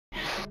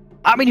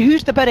I mean,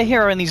 who's the better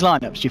hero in these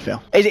lineups, do you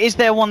feel? Is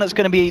there one that's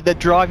going to be the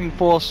driving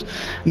force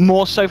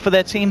more so for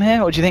their team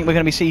here, or do you think we're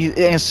going to be seeing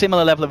a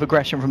similar level of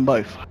aggression from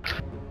both?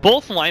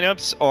 Both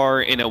lineups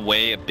are, in a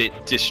way, a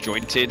bit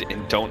disjointed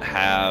and don't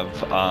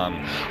have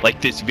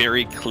like this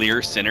very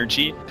clear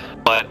synergy.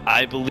 But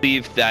I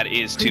believe that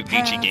is to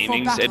Vici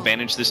Gaming's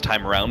advantage this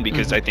time around,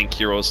 because I think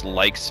heroes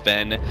like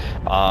Sven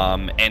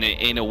and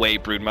in a way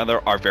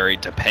Broodmother are very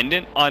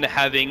dependent on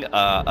having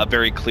a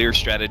very clear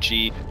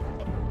strategy.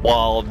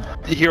 While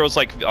heroes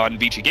like on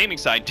Vici Gaming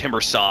side,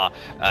 Timbersaw,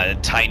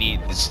 Tiny,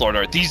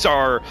 Slaughter, these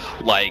are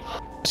like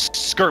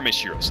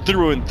skirmish heroes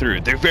through and through.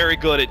 They're very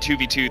good at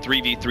 2v2,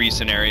 3v3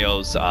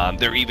 scenarios.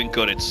 They're even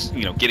good at,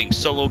 you know, getting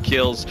solo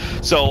kills.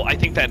 So I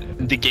think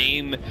that the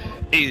game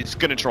is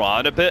going to draw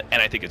out a bit,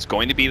 and I think it's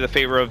going to be the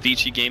favor of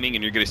Vici Gaming,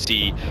 and you're going to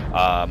see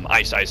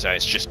Ice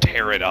just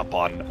tear it up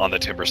on the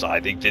Timbersaw. I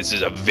think this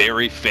is a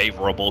very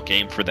favorable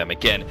game for them.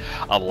 Again,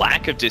 a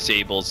lack of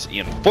disables. He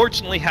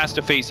unfortunately has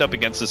to face up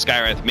against the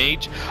Skywrath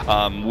Mage,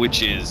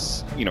 which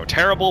is, you know,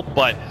 terrible,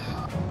 but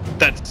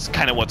that's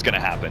kind of what's going to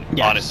happen,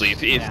 honestly.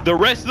 If the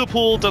rest of the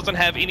pool doesn't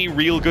have any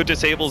real good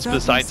disables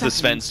besides the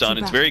Sven stun,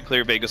 it's very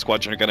clear Vega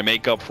Squadron are going to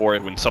make up for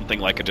it when something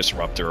like a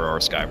Disruptor or a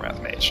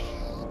Skywrath Mage.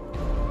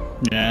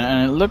 Yeah,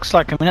 and it looks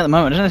like, I mean, at the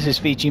moment, I don't know if this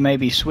Vici may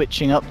be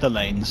switching up the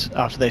lanes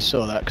after they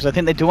saw that, because I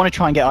think they do want to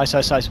try and get Ice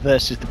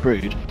versus the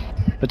Brood,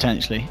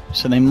 potentially.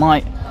 So they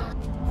might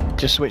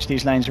just switch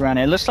these lanes around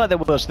here. It looks like they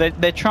will. So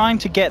they're trying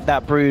to get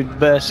that Brood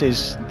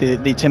versus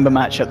the Timber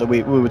matchup that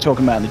we were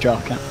talking about in the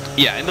draft camp.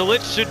 Yeah, and the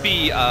Lich should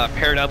be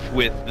paired up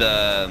with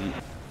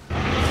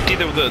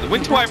either the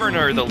Winged Wyvern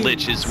or the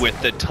Lich is with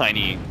the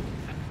Tiny,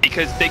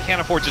 because they can't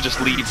afford to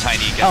just leave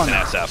Tiny against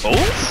an SF.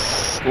 Oh!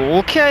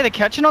 Okay, they're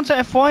catching on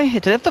to FY.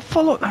 Did they have to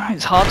follow?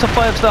 It's hard to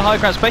fly up to the high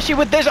ground, especially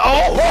with this.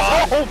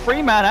 Oh,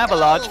 three-man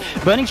avalanche.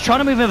 Burning's trying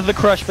to move into the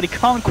crush, but he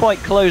can't quite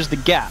close the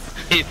gap.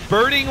 If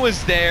Burning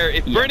was there,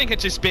 if Burning had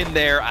just been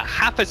there a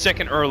half a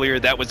second earlier,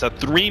 that was a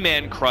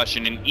three-man crush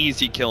and an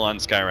easy kill on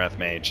Skywrath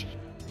Mage.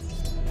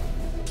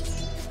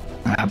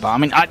 But I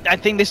mean, I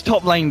think this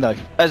top lane, though,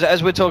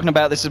 as we're talking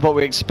about, this is what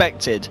we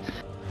expected.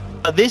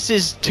 This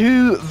is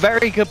two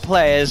very good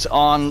players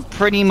on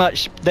pretty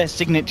much their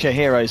signature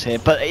heroes here.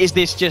 But is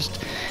this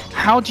just,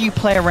 how do you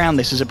play around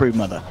this as a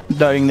Broodmother,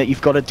 knowing that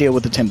you've got to deal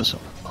with the Timbersaw?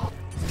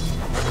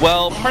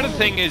 Well, part of the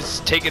thing is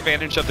take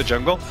advantage of the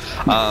jungle.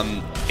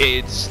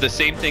 It's the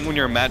same thing when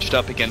you're matched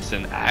up against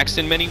an Axe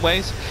in many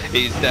ways,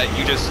 is that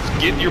you just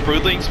get your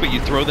Broodlings, but you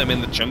throw them in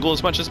the jungle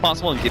as much as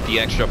possible and get the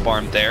extra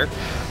farm there.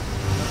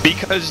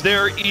 Because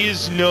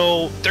there's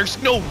no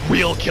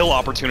real kill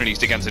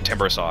opportunities against a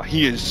Timbersaw.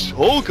 He is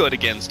so good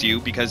against you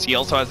because he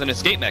also has an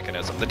escape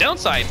mechanism. The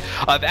downside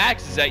of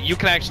Axe is that you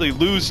can actually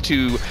lose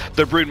to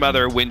the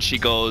Broodmother when she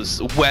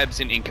goes webs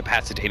and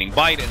incapacitating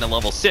bite, and a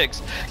level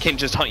 6 can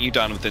just hunt you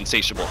down with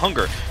insatiable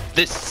hunger.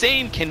 The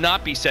same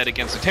cannot be said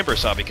against the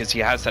Timbersaw because he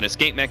has that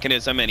escape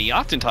mechanism, and he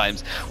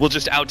oftentimes will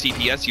just out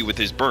DPS you with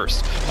his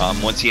burst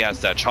once he has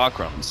that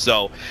chakram.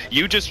 So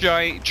you just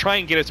try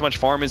and get as much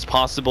farm as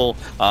possible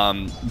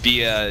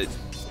via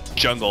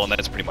jungle, and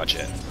that's pretty much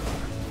it.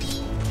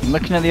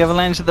 Looking at the other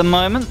lanes at the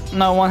moment,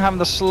 no one having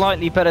the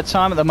slightly better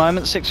time at the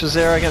moment. 6 for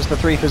 0 against the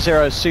 3 for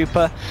 0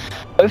 Super.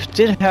 Both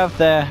did have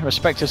their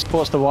respective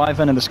supports, the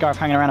Wyvern and the Scarf,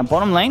 hanging around. A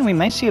bottom lane, we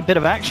may see a bit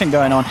of action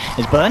going on.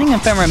 Is Burning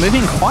and Fenrir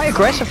moving quite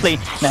aggressively.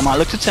 They might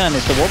look to turn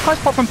this. The Warcry's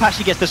pop from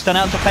Pasha gets the stun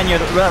out to Fenrir.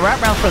 The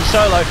wrap round from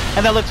Solo,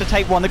 and they'll look to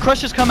take one. The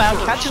Crusher's come out,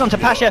 catches onto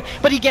Pasha,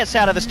 but he gets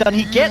out of the stun.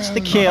 He gets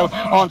the kill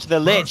onto the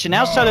Lich. And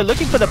now Solo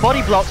looking for the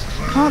body blocks.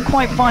 Can't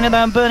quite find it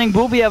though, and Burning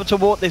will be able to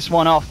walk this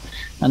one off.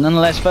 And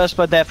nonetheless, first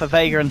blood there for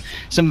Vega, and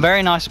some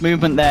very nice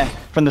movement there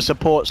from the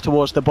supports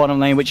towards the bottom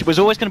lane, which was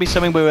always going to be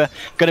something we were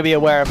going to be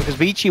aware of, because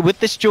Vici, with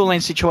this dual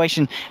lane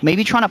situation,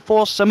 maybe trying to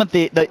force some of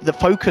the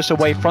focus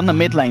away from the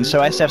mid lane,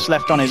 so SF's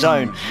left on his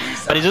own.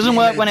 But it doesn't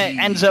work when it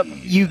ends up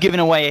you giving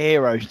away a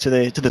hero to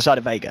the side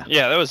of Vega.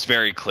 Yeah, that was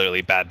very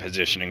clearly bad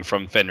positioning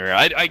from Fenrir.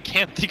 I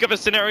can't think of a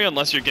scenario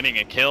unless you're getting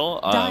a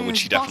kill,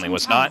 which he definitely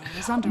was not,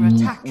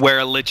 where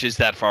a Lich is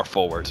that far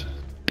forward.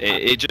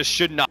 It just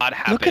should not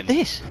happen. Look at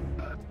this.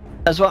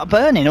 As well,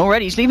 Burning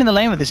already, he's leaving the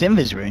lane with this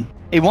Invis rune.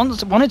 He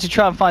wanted to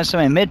try and find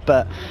something mid,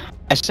 but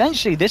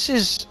essentially this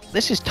is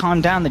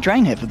time down the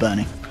drain here for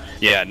Burning.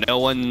 Yeah, no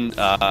one,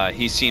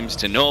 he seems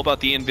to know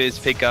about the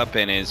Invis pickup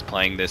and is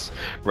playing this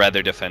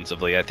rather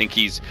defensively. I think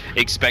he's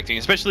expecting,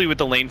 especially with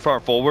the lane far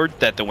forward,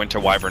 that the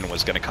Winter Wyvern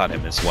was going to cut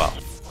him as well.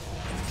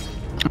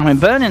 I mean,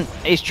 Burning,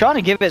 he's trying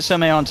to give it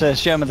something onto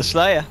Shoma the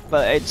Slayer,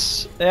 but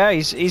it's, yeah,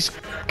 he's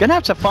going to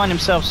have to find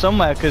himself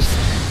somewhere, because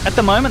at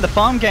the moment, the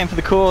farm game for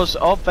the cause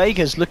of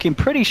Vega's looking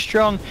pretty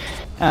strong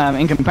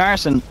in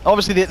comparison.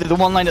 Obviously, the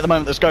one lane at the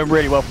moment that's going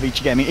really well for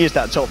Vici Gaming is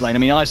that top lane. I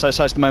mean, ISO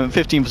size at the moment,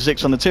 15 for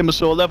 6 on the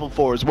Timbersaw, level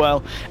 4 as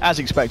well. As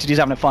expected, he's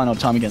having a fine old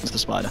time against the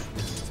Spider.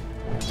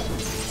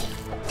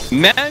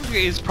 Mag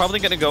is probably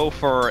going to go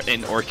for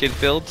an Orchid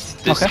build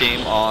this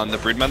game on the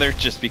Broodmother,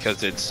 just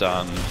because it's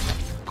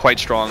quite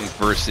strong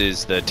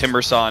versus the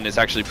Timbersaw, and is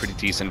actually pretty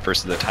decent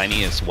versus the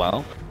Tiny as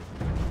well.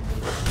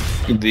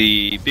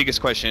 The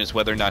biggest question is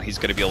whether or not he's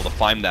going to be able to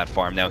find that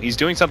farm. Now, he's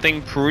doing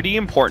something pretty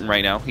important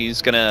right now.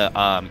 He's going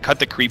to cut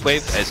the creep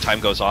wave as time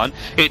goes on.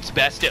 It's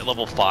best at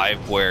level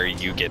 5 where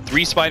you get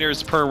 3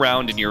 spiders per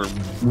round and you're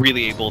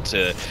really able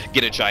to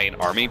get a giant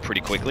army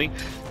pretty quickly.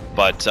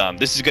 But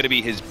this is going to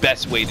be his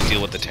best way to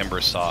deal with the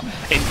Timber Saw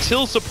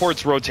until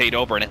supports rotate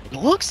over. And it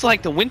looks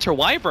like the Winter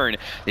Wyvern,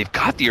 they've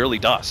got the early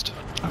dust.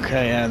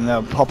 Okay, and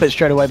they'll pop it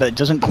straight away, but it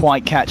doesn't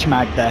quite catch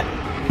Mag there.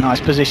 Nice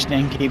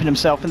positioning, keeping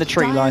himself in the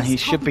tree line. He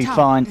should be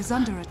fine. Is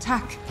under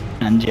attack.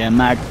 And yeah,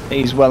 Mag,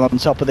 he's well on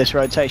top of this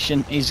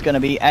rotation. He's going to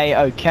be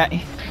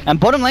A-okay. And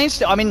bottom lane,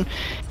 I mean,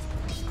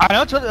 I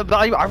know, but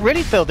I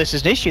really feel this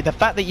is an issue. The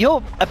fact that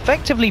you're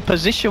effectively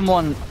position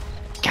 1.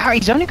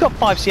 Gary's only got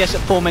 5 CS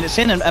at 4 minutes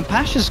in, and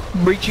Pasha's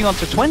reaching on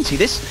to 20.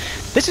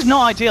 This is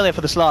not ideal here for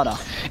the Slardar.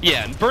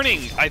 Yeah, and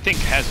Burning, I think,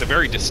 has a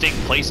very distinct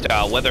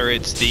playstyle, whether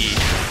it's the,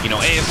 you know,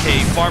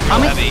 AFK farm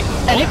heavy.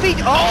 And if he...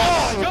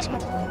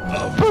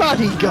 Oh,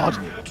 bloody God.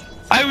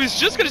 I was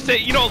just going to say,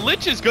 you know,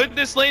 Lich is good in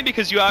this lane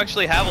because you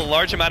actually have a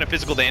large amount of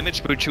physical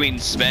damage between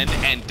Sven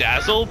and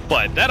Dazzle,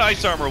 but that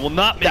Ice Armor will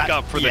not make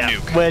up for the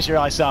nuke. Where's your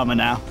Ice Armor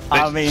now?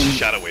 I mean...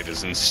 Shadow Wave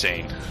is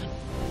insane.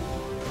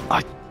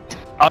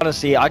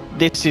 Honestly,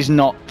 this is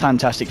not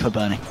fantastic for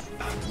Burning.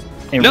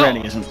 It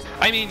really isn't.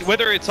 I mean,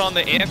 whether it's on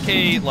the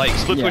AFK, like,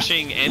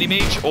 split-pushing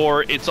Anti-Mage,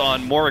 or it's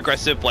on more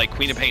aggressive, like,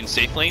 Queen of Pain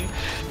safe lane,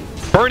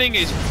 Burning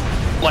is,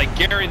 like,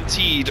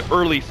 guaranteed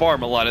early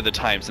farm a lot of the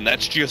times, and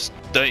that's just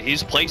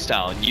his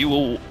playstyle, and you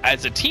will,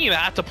 as a team,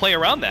 have to play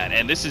around that,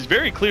 and this is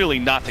very clearly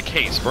not the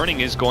case.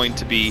 Burning is going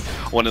to be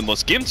one of the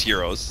most gimped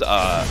heroes.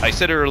 I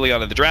said it early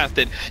on in the draft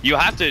that you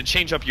have to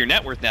change up your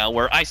net worth now,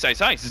 where Ice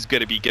is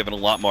going to be given a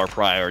lot more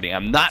priority.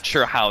 I'm not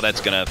sure how that's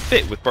going to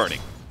fit with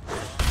Burning.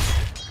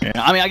 Yeah,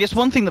 I mean, I guess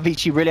one thing that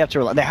Vici really have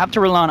to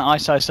rely on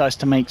Ice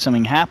to make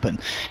something happen.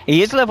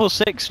 He is level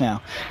 6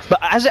 now, but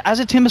as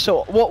a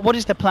Timbersaw, what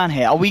is the plan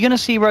here? Are we going to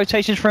see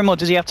rotations for him, or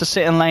does he have to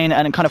sit in lane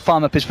and kind of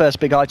farm up his first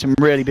big item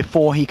really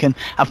before he can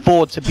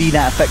afford to be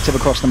that effective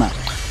across the map?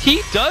 He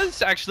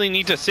does actually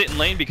need to sit in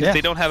lane because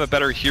they don't have a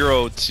better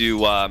hero to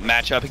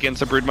match up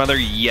against the Broodmother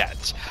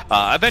yet.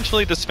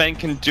 Eventually the Sven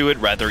can do it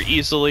rather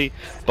easily,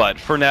 but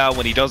for now,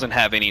 when he doesn't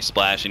have any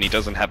splash and he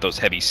doesn't have those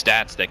heavy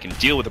stats that can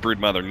deal with the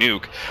Broodmother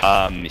nuke,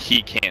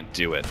 he can't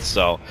do it.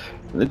 So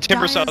the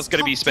Timbersaw is going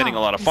to be spending a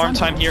lot of farm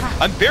time here.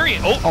 I'm very...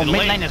 Oh,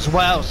 mid lane as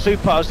well.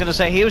 Super. I was going to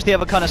say, he was the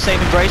other kind of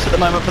saving grace at the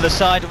moment for the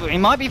side. He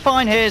might be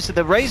fine here. So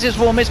the Razor's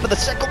will miss, but the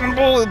second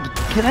ball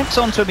connects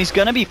onto him. He's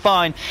going to be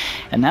fine.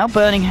 And now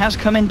Burning has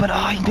come in, but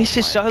he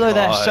misses Solo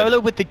there. Solo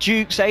with the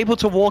jukes, able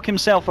to walk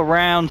himself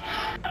around.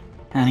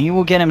 And he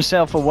will get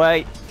himself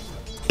away.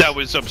 That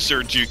was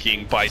absurd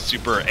juking by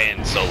Super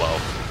and Solo.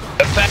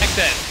 The fact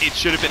that it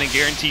should have been a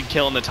guaranteed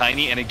kill on the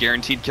Tiny and a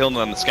guaranteed kill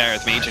on the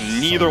Skywrath Mage, and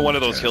neither one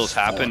of those kills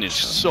happened, is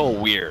so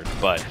weird.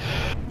 But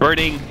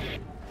Burning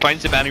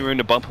finds the bounty rune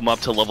to bump him up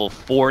to level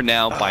 4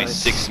 now by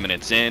 6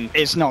 minutes in.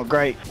 It's not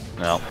great.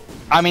 No.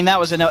 I mean, that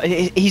was that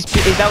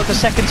was the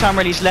second time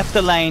really he's left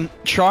the lane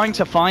trying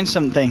to find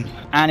something,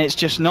 and it's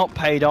just not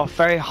paid off.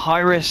 Very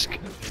high risk,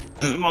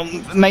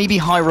 maybe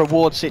high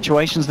reward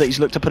situations that he's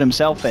looked to put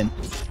himself in.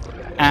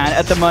 And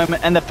at the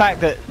moment, and the fact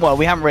that, well,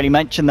 we haven't really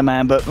mentioned the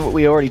man, but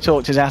we already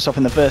talked his ass off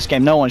in the first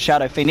game. No one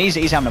Shadow Fiend.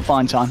 He's having a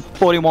fine time.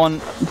 41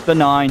 for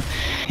 9.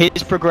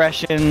 His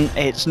progression,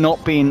 it's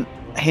not been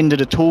hindered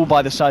at all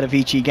by the side of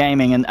Vici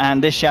Gaming,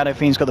 and this Shadow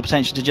Fiend's got the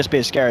potential to just be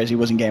as scary as he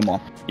was in game 1.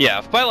 Yeah,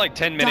 if by like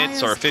 10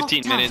 minutes or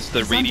 15 minutes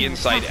the Radiant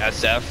side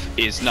SF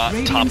is not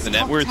top of the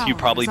net worth, you've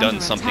probably done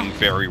something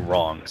very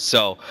wrong.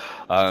 So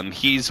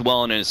he's well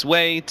on his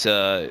way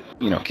to,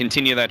 you know,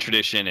 continue that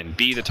tradition and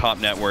be the top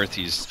net worth.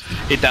 He's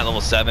hit that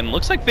level 7.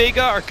 Looks like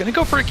Vega are going to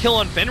go for a kill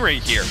on Fenray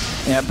here.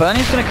 Yeah,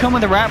 Bernie's going to come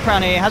with a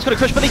wraparound here. He has got a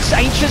crush, but the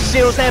Ancient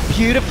Seals there,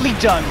 beautifully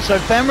done. So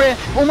Fenray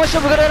almost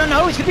over, I don't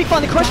know, he's going to be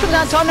fine. The crush comes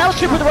down time, now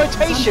Super with the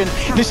rotation.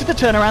 This is the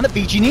turnaround that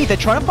VG need. They're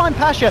trying to find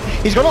Pasha.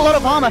 He's got a lot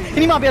of armor, and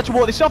he might be able to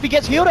ward this off. He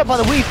gets healed up by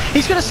the weave.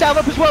 He's going to salve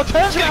up as well.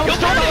 Turns around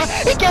with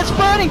he gets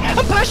burning,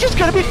 and Pasha's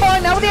going to be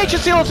fine now with the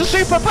Ancient Seal to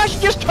Super.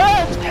 Pasha just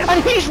turns,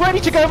 and he's ready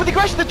to go with the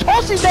aggression. The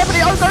toss is there, but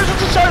it goes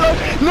into Solo.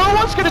 No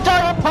one's going to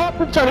die apart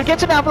from Solo.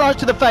 Gets an avalanche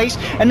to the face,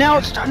 and now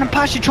it's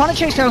Pasha trying to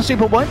chase down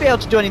Super. Won't be able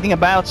to do anything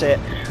about it,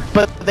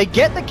 but they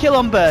get the kill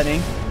on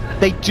Burning.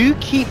 They do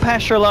keep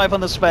Pasha alive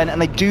on the Sven,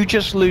 and they do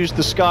just lose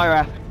the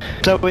Skywrath.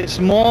 So it's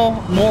more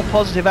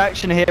positive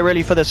action here,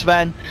 really, for the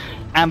Sven.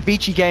 And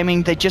Vici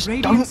Gaming, they just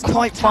don't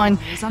quite find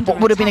what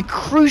would have been a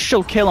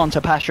crucial kill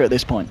onto Pasha at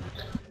this point.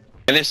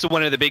 And this is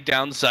one of the big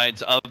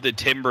downsides of the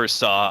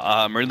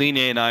Timbersaw.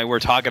 Merlina and I were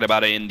talking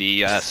about it in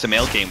the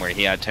Samael game where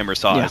he had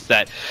Timbersaw. Is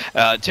that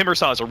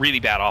Timbersaw is a really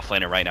bad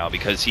offlaner right now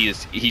because he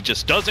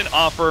just doesn't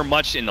offer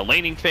much in the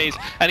laning phase,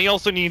 and he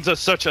also needs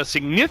such a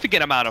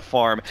significant amount of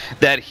farm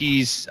that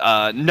he's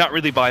not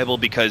really viable,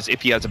 because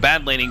if he has a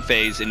bad laning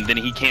phase and then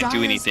he can't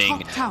do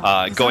anything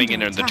going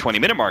into the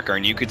 20-minute marker.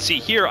 And you could see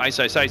here, Ice.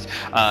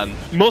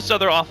 Most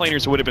other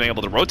offlaners would have been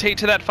able to rotate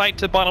to that fight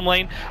to bottom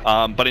lane,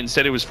 but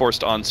instead it was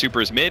forced on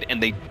Super's mid, and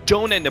and they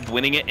don't end up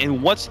winning it.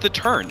 And what's the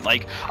turn?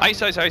 Like,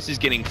 Ice is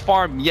getting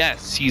farm.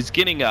 Yes, he's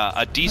getting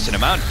a decent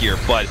amount here,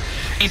 but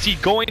is he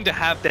going to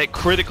have that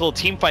critical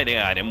team fighting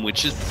item,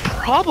 which is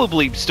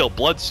probably still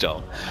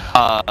Bloodstone,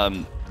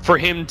 for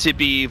him to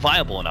be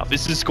viable enough?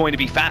 Is this going to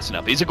be fast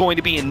enough? Is it going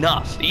to be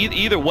enough?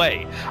 Either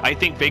way, I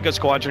think Vega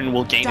Squadron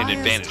will gain an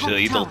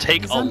advantage. They'll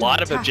take a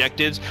lot of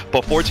objectives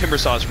before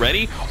Timbersaw is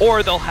ready,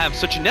 or they'll have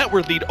such a net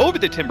worth lead over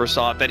the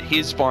Timbersaw that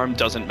his farm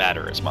doesn't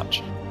matter as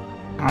much.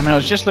 I mean, I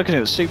was just looking at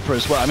the Super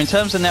as well. I mean, in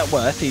terms of net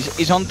worth,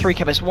 he's on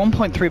 3k, it's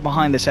 1.3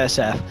 behind this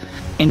SF.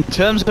 In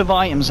terms of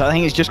items, I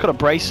think he's just got a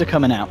Bracer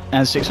coming out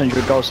and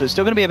 600 gold, so there's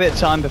still going to be a bit of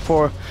time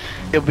before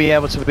he'll be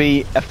able to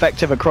be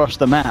effective across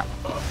the map.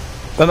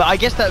 But I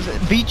guess that's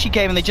Vici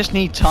Gaming, they just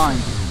need time.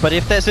 But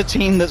if there's a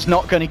team that's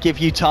not going to give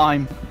you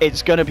time,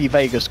 it's going to be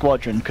Vega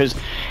Squadron, because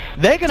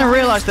they're going to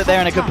realize that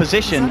they're in a good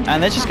position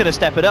and they're just going to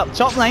step it up.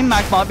 Top lane,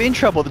 Mag might be in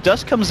trouble. The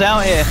dust comes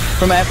out here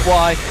from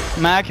FY.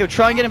 Mag, he'll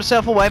try and get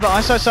himself away, but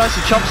Ice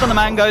he chops on the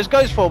man,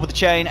 goes forward with the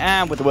chain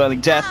and with the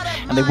whirling death,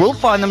 and they will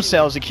find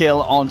themselves a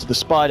kill onto the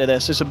spider there.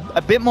 So it's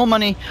a bit more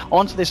money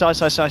onto this Ice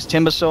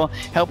Timbersaw,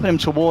 helping him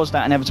towards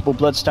that inevitable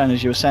bloodstone,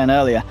 as you were saying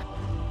earlier.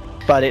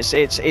 But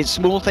it's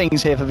small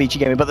things here for Vici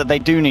Gaming, but that they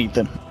do need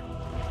them.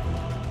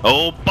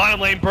 Oh, bottom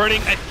lane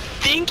burning. I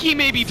think he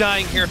may be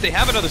dying here if they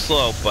have another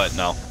slow, but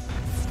no.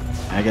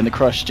 Again, the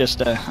crush just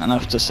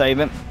enough to save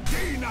him.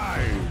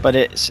 But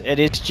it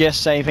is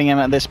just saving him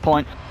at this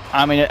point.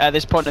 I mean, at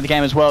this point in the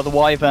game as well, the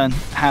Wyvern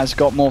has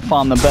got more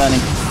farm than Burning.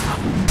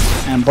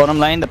 And bottom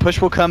lane, the push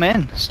will come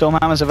in.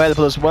 Stormhammer's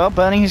available as well.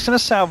 Burning, he's going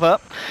to salve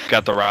up.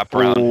 Got the wrap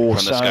around from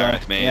the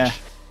Skywrath Mage. Yeah.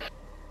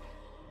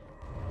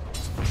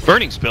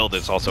 Burning's build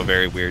is also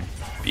very weird.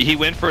 He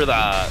went for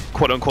the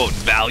quote-unquote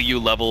value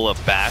level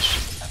of Bash,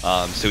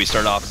 so he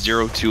started off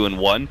 0, 2, and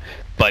 1,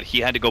 but he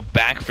had to go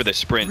back for the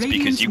sprints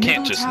because you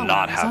can't just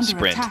not have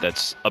sprint.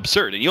 That's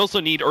absurd. And you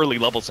also need early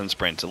levels in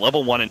sprint.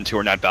 Level 1 and 2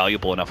 are not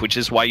valuable enough, which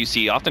is why you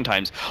see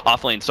oftentimes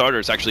offlane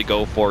starters actually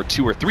go for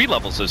 2 or 3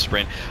 levels of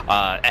sprint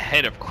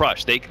ahead of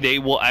Crush. They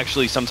will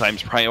actually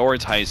sometimes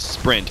prioritize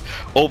sprint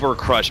over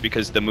Crush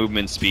because the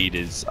movement speed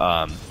is...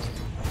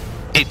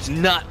 it's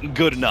not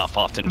good enough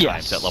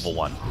oftentimes at level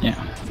 1.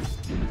 Yeah.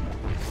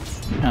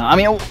 I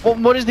mean,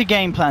 what is the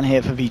game plan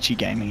here for Vici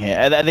Gaming here?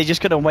 Are they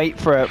just going to wait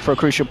for a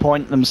crucial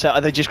point themselves?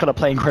 Are they just going to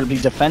play incredibly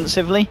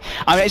defensively?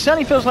 I mean, it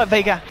certainly feels like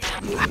Vega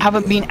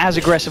haven't been as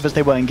aggressive as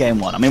they were in game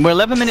 1. I mean, we're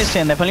 11 minutes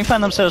in, they've only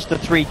found themselves the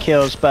 3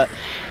 kills, but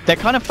they're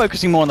kind of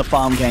focusing more on the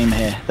farm game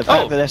here. The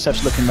fact that their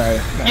stuff's looking very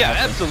yeah,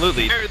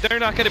 absolutely. They're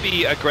not going to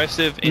be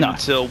aggressive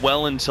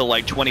until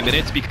like 20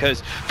 minutes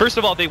because, first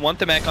of all, they want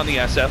the mech on the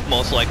SF.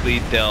 Most likely,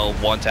 they'll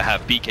want to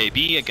have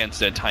BKB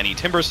against a tiny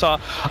Timbersaw.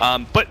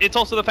 But it's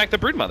also the fact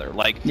that Broodmother,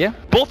 like,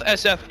 both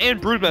SF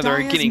and Broodmother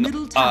are getting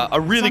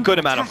a really good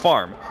amount of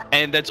farm,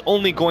 and that's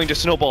only going to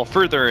snowball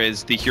further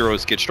as the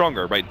heroes get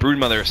stronger, right?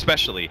 Broodmother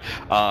especially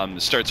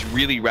starts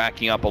really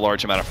racking up a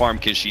large amount of farm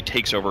because she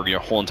takes over your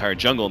whole entire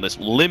jungle, and this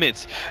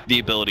limits the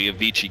ability of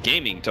Vici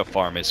Gaming to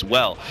farm as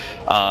well.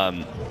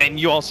 And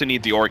you also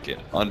need the Orchid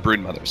on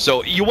Broodmother.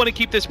 So you want to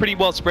keep this pretty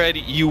well spread.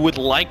 You would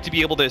like to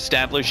be able to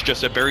establish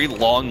just a very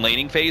long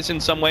laning phase in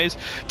some ways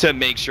to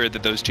make sure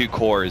that those 2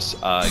 cores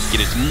get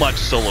as much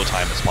solo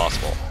time as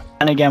possible.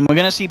 And again, we're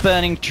going to see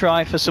Burning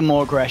try for some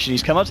more aggression.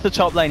 He's come up to the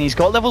top lane. He's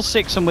got level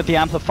 6 and with the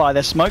Amplify.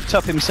 They're smoked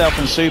up himself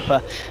and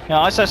Super. You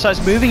know,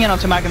 Ice moving in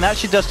onto Mag, and that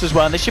should dust as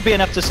well. And this should be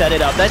enough to set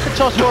it up. There's the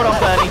toss forward on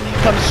Burning.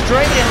 Comes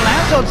straight in,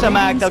 lands onto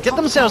Mag. They'll get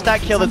themselves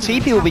that kill. The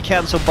TP will be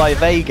cancelled by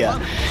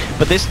Vega.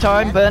 But this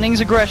time,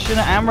 Burning's aggression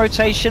and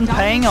rotation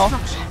paying off.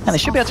 And they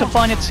should be able to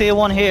find a tier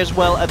 1 here as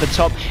well at the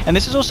top. And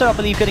this is also, I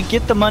believe, going to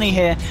get the money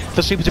here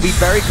for Super to be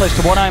very close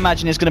to what I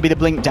imagine is going to be the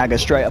Blink Dagger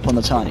straight up on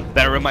the Tiny.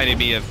 That reminded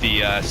me of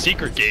the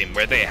Secret game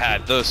where they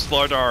had the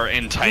Slardar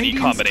and Tiny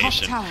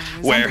combination,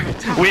 where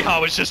Weehaw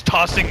was just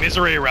tossing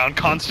Misery around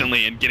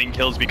constantly and getting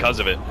kills because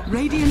of it.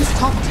 Radiant's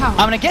top tower.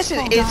 I mean, I guess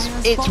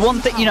it's one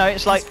thing, you know,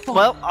 it's like,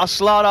 well, our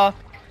Slardar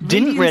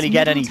didn't really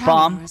get any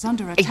farm.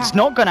 It's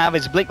not going to have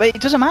its Blink, but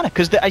it doesn't matter,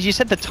 because as you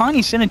said, the Tiny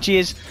synergy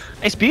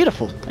it's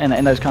beautiful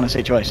in those kind of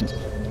situations.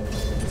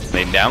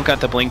 They now got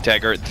the Blink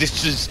Dagger.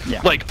 This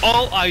is like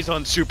all eyes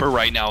on Super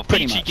right now.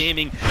 Vici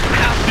Gaming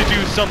have to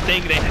do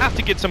something. They have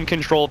to get some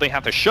control. They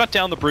have to shut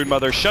down the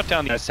Broodmother, shut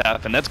down the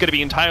SF, and that's going to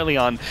be entirely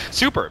on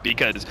Super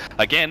because,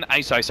 again,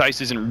 Ice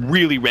isn't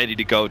really ready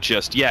to go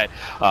just yet.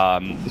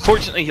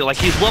 Fortunately,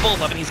 he's level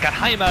 11. He's got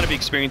high amount of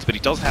experience, but he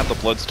doesn't have the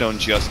Bloodstone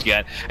just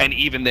yet. And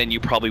even then,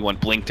 you probably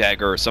want Blink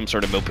Dagger or some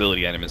sort of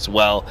mobility item as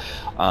well.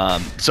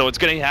 So it's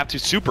going to have to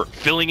Super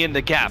filling in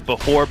the gap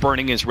before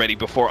Burning is ready,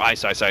 before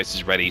Ice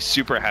is ready.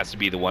 Super has to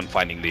be the one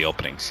finding the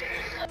openings.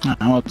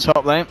 Well,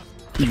 top lane,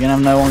 you're gonna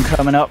have no one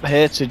coming up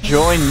here to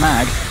join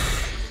Mag.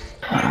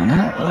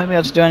 Not going to be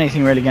able to do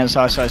anything really against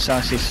Ice.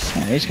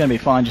 He's going to be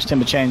fine, just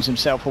Timber chains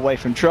himself away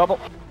from trouble.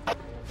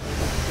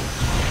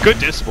 Good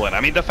discipline.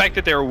 I mean, the fact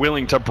that they were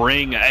willing to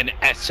bring an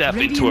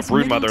SF into a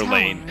Broodmother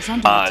lane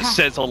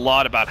says a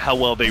lot about how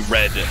well they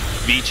read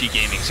Vici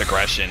Gaming's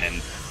aggression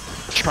and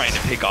trying to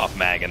pick off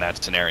Mag in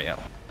that scenario.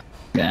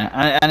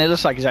 Yeah, and it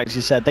looks like exactly as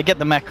you said. They get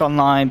the mech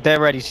online, they're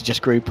ready to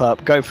just group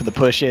up, go for the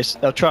pushes.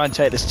 They'll try and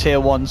take this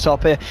tier 1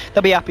 top here.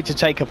 They'll be happy to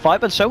take a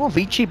fight, but so will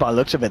Vici by the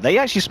looks of it. They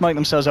actually smoke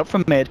themselves up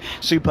from mid,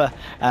 super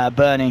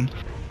burning.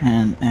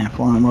 And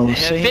F1 we'll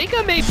see.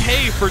 Vega may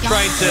pay for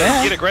trying to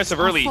get aggressive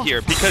early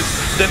here because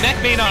the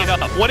mech may not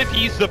up. What if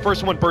he's the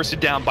first one bursted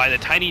down by the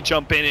tiny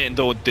jump in and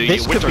the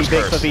This could be Winter's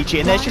big Curse? for Vici,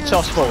 and there's your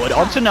toss forward.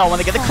 Onto no one,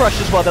 they get the crush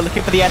as well. They're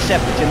looking for the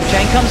SF. The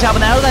chain comes out,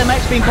 but now their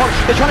mech's being popped.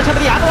 They're trying to temper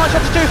the avalanche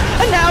up to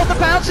 2, and now the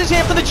bounce is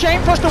here for the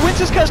chain frost. The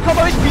Winter's Curse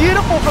combo is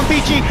beautiful from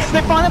Vici.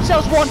 They find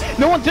themselves one.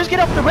 No one does get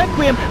off the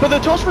Requiem, but the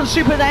toss from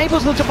Super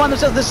enables them to find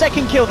themselves the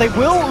second kill. They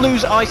will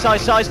lose Ice,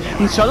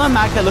 and Solo and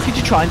Mag, they're looking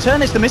to try and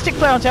turn this. The Mystic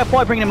Flare onto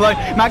FY, bringing him low.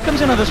 Mag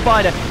comes in on the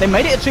Spider. They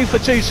made it a 2 for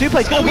 2.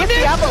 Super's going to miss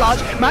the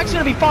avalanche. Mag's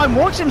going to be fine.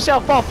 Walks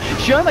himself off.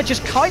 Shoma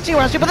just kites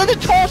around, but then the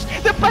toss.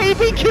 The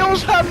baby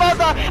kills her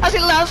mother as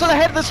it lands on the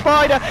head of the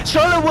Spider.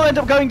 Solo will end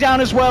up going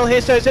down as well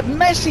here, so it's a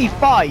messy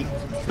fight.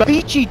 But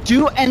Vici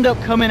do end up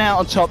coming out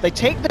on top. They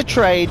take the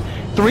trade,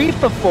 3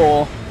 for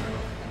 4,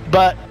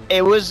 but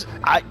it was,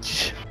 I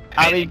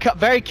mean,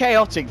 very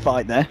chaotic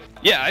fight there.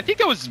 Yeah, I think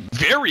it was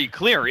very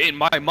clear in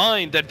my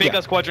mind that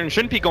Vega Squadron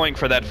shouldn't be going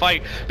for that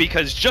fight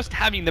because just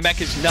having the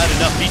mech is not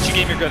enough. Vici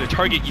Gamer going to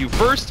target you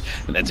first,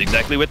 and that's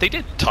exactly what they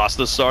did. Toss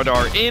the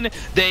Sardar in.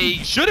 They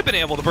should have been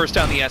able to burst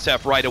down the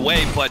SF right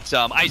away, but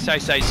Ice,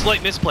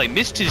 slight misplay.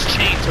 Missed his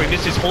chain, so he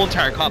missed his whole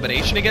entire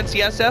combination against the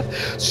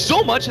SF.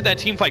 So much of that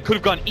team fight could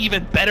have gone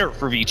even better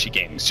for Vici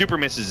Gaming. Super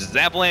misses his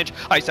avalanche.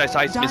 Ice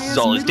misses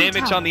all his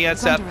damage on the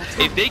SF.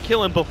 If they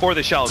kill him before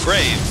the Shallow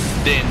Grave,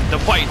 then the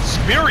fight's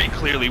very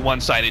clearly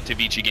one-sided to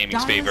Vici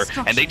Gaming's favor,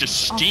 and they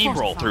just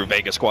steamroll through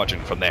Vega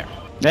Squadron from there.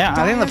 Yeah,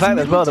 I think the fact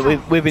as well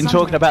that we've been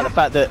talking about the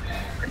fact that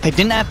they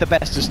didn't have the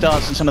best of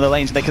starts in some of the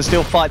lanes, they can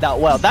still fight that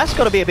well. That's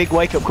got to be a big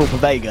wake-up call for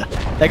Vega.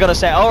 They got to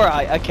say, all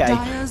right,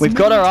 okay, we've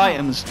got our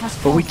items,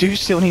 but we do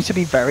still need to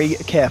be very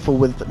careful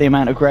with the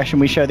amount of aggression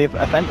we show the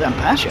offense. And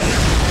Pasha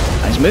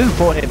is moving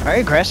forward here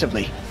very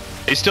aggressively.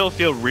 They still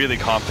feel really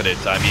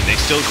confident. I mean, they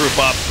still group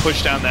up,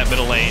 push down that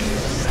middle lane.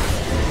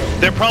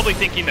 They're probably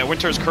thinking that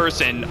Winter's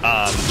Curse and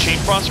Chain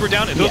Frost were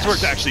down, and those were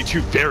actually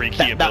 2 very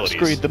key abilities. That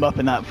screwed them up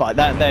in that fight.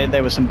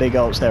 There were some big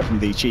ults there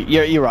from Vici.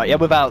 You're right. Yeah,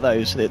 without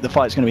those, the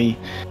fight's going to be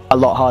a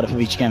lot harder for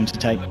Vici Gaming to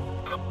take.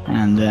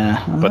 And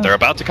but they're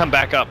about to come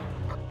back up.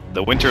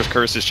 The Winter's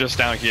Curse is just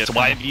down here. That's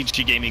why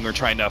Vici Gaming were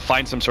trying to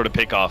find some sort of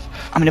pick-off.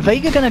 I mean, if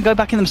Vega going to go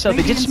back in themselves,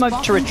 they did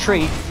smoke to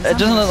retreat. It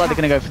doesn't look like they're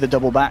going to go for the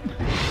double back.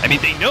 I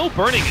mean, they know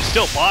Burning is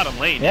still bottom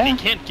lane, and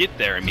they can't get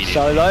there immediately.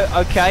 Solo,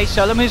 okay,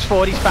 Solo moves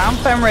forward. He's found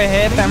Fenrir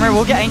here. Fenrir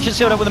will get Ancient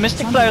sealed up with a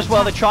Mystic Flare as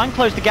well. They try and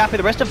close the gap here.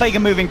 The rest of Vega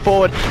moving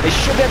forward. They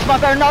should be able to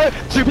find Fenrir. No,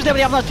 Super's there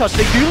with the Avalanche touch.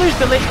 They do lose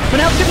the Lich, but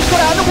now Super's got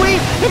out of the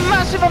weave. A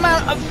massive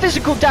amount of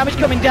physical damage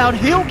coming down.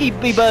 He'll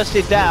be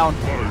bursted down.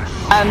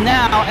 And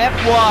now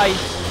FY...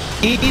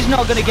 he's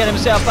not going to get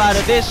himself out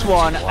of this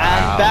one, and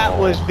that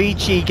was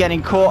Vici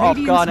getting caught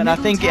off guard. And I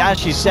think,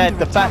 as you said,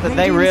 the fact that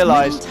they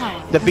realized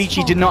that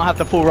Vici did not have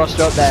the full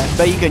roster up there,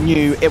 Vega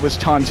knew it was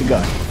time to go.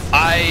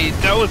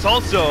 That was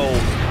also...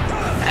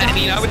 I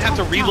mean, I would have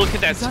to relook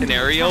at that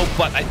scenario,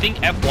 but I think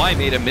FY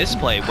made a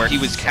misplay where he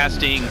was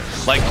casting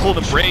like Cold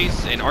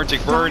Embrace and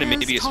Arctic Burn and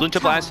maybe a Splinter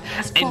Blast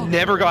and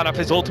never got up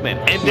his ultimate.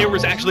 And there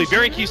was actually a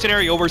very key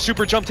scenario where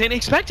Super jumped in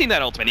expecting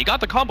that ultimate. He got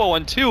the combo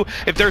on 2.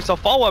 If there's a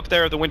follow-up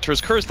there, the Winter's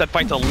Curse, that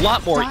fight's a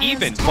lot more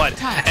even, but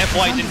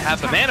FY didn't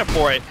have the mana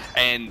for it,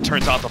 and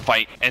turns out the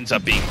fight ends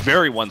up being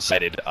very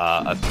one-sided.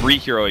 A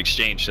 3-hero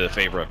exchange to the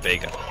favor of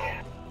Vega.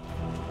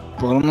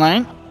 Bottom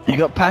lane. You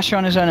got Pasha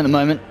on his own at the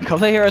moment. A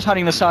couple of heroes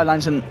hiding the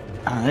sidelines, and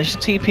there's a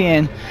TP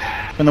in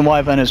from the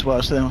Wyvern as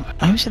well. So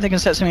obviously they can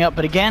set something up,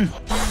 but again,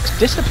 it's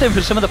discipline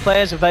from some of the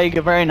players of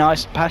Vega. Very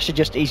nice. Pasha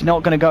he's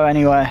not going to go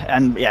anywhere,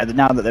 and yeah,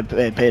 now that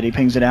they've appeared, he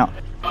pings it out.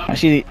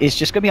 Actually, it's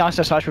just going to be Ice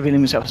revealing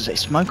himself as a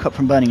smoke up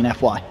from Burning in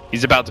FY.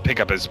 He's about to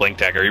pick up his Blink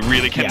Dagger. He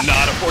really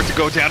cannot afford to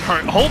go down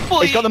hard.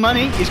 Hopefully, he's got the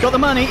money. He's got the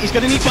money. He's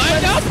going to need to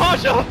find out,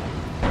 Pasha.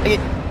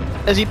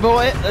 Has he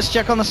bought it? Let's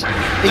check on the... He's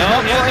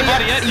not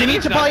bought it yet. You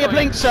need to buy your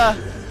Blink,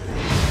 sir.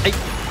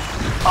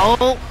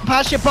 Oh,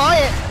 Pasha, buy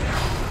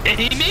it!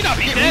 He may not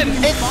be dead!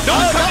 No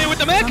one's coming in with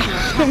the mech!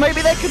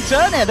 Maybe they can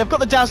turn it. They've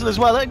got the Dazzle as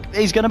well.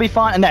 He's going to be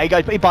fine. And there he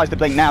goes. He buys the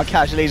Blink now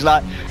casually. He's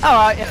like,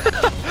 alright.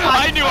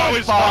 I knew I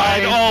was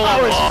fine. Oh,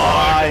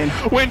 I was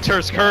fine.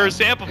 Winter's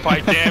Curse,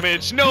 amplified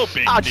damage, no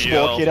big deal. I'll just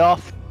walk it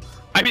off.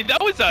 I mean,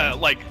 that was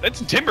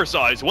that's Timber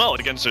Saw as well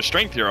against a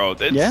Strength Hero.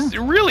 It's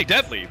really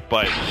deadly,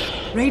 but...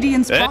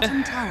 Radiant's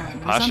bottom tower is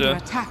under Pasha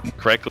attack.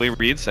 correctly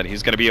reads that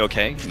he's going to be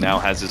okay. Now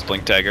has his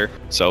Blink Dagger,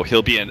 so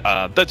he'll be in...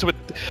 that's what...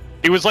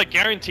 It was like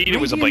guaranteed it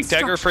was a Blink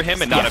Dagger for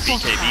him and not a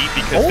BKB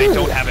because they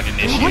don't have an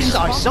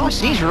initiative.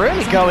 He's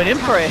really going in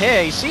for it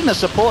here. He's seen the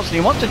supports and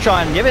he wants to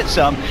try and give it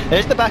some.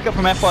 There's the backup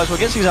from FY as well.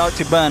 Gets his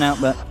Arctic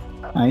Burnout, but...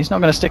 he's not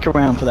going to stick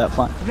around for that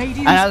fight.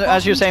 And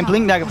as you were saying,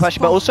 Blink Dagger Pasha,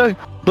 but also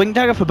Blink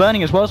Dagger for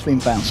Burning as well has been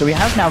found. So he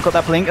has now got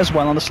that Blink as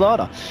well on the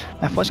Slardar.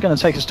 FY's going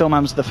to take a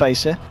Stormhammer to the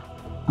face here.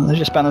 And they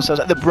just ban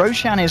themselves. The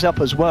Broshan is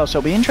up as well, so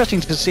it'll be interesting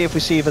to see if we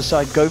see either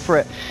side go for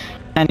it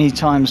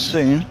anytime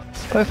soon.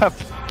 Both have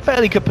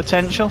fairly good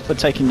potential for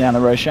taking down the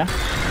Roshan.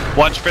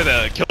 Watch for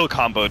the kill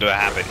combo to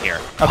happen here.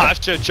 Okay.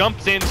 Pasha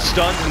jumps in,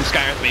 stuns, and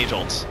Skyrim Mage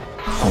ults.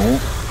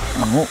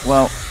 Oh,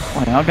 well,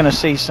 we are going to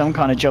see some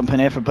kind of jump in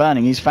here for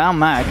Burning. He's found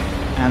Mag,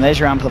 and there's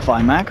your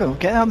Amplify. Mag will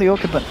get out the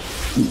Orchid, but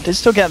did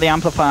still get the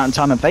Amplifier in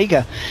time of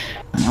Vega.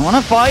 And I want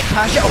to fight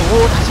Pasha.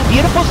 Oh, that's a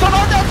beautiful stun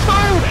on that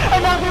through!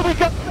 And now here we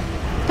go.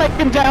 Take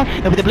him down.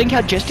 And with the blink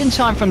out just in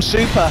time from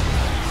Super.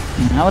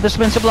 Now with the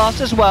Splinter Blast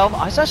as well.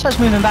 Ice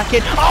moving back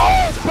in.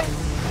 Oh!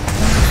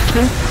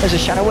 There's a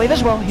Shadow Wave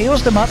as well.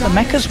 Heals them up. The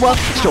mech as well.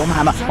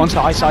 Stormhammer onto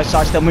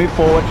Ice. They'll move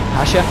forward.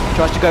 Pasha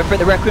tries to go for it.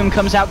 The Requiem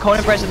comes out. Coin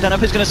of Breast. I don't know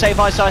if it's going to save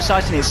Ice.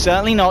 And it's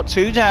certainly not.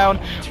 2 down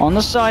on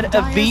the side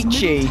of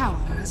Vici.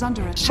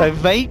 So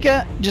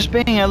Vega just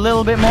being a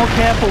little bit more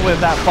careful with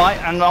that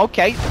fight. And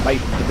okay,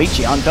 wait, the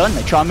Vici aren't done.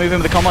 They try and move in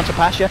with the combo to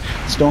Pasha.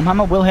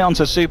 Stormhammer will hit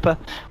onto Super.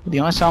 The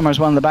Ice Armor is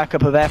one of the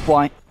backup of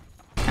FY.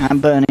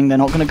 And Burning, they're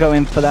not going to go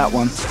in for that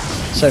one.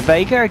 So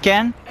Vega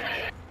again,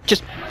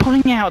 just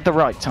pulling out at the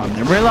right time.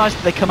 They realise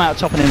that they come out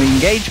top in an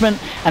engagement,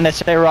 and they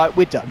say, right,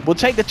 we're done. We'll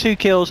take the 2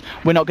 kills.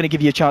 We're not going to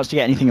give you a chance to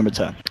get anything in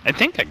return. I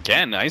think,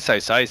 again, Ice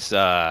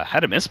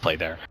had a misplay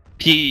there.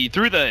 He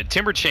threw the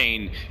Timber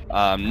Chain,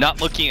 not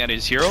looking at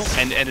his hero,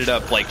 and ended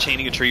up like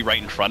chaining a tree right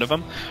in front of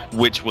him,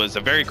 which was a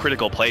very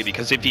critical play,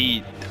 because if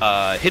he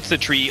hits the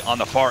tree on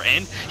the far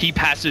end, he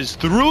passes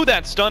through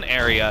that stun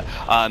area,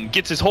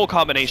 gets his whole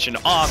combination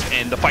off,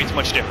 and the fight's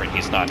much different.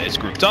 He's not as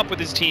grouped up with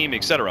his team,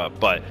 etc.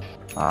 But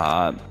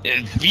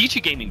Vici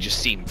Gaming just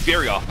seemed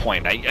very off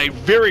point. I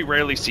very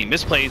rarely see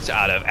misplays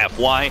out of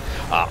FY.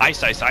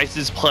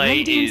 Ice's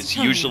play is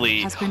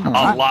usually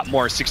a lot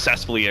more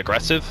successfully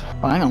aggressive.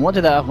 Oh, hang on, what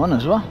did I have one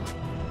as well?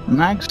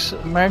 Mag's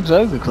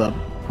Ogre Club.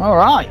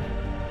 Alright.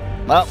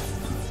 Well,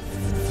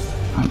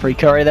 a free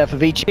curry there for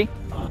Vici.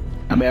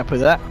 I'll be happy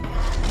with that.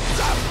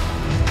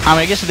 I mean,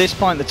 I guess at this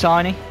point, the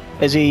Tiny,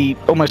 is he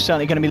almost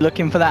certainly going to be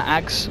looking for that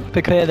Axe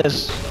pick here?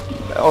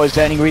 Or is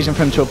there any reason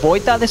for him to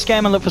avoid that this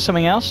game and look for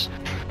something else?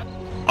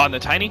 On the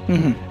Tiny?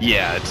 Mm-hmm.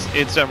 Yeah,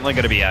 it's definitely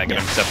going to be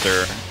Aghanim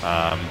Scepter.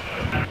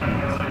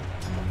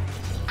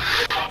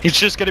 It's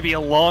just going to be a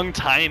long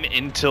time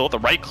until the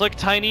right-click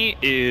Tiny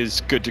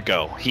is good to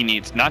go. He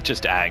needs not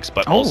just Ags,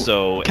 but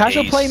also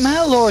casual play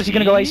Mel, or is he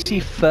going to go AC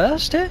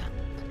first here?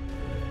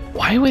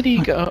 Why would he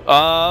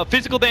go?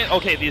 Physical damage.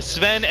 Okay, the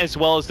Sven as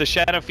well as the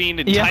Shadow Fiend,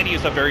 and Tiny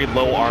is a very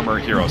low armor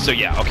hero. So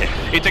yeah, okay,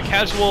 it's a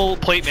casual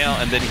plate mail,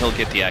 and then he'll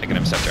get the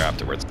Aghanim Scepter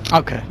afterwards.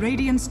 Okay.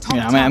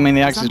 Yeah, I mean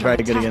the Axe is very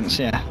good against,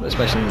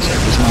 especially in the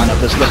Circus lineup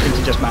that's looking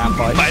to just man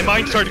fight. My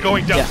mind started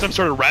going down some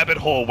sort of rabbit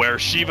hole where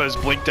Shiva's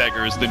Blink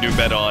Dagger is the new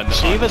meta on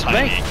Shiva's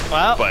Tiny. Blink.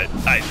 Well, but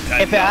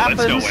if it happens,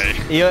 that's no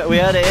way. We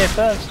heard it here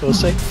first. We'll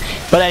see.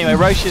 But anyway,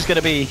 Roche is going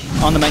to be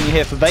on the menu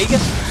here for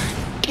Vegas.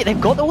 They've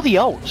got all the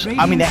ults.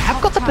 I mean, they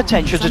have got the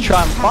potential to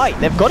try and fight.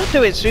 They've got to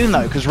do it soon,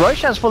 though, because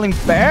Roshan's falling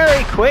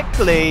very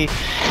quickly.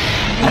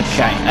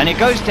 Okay, and it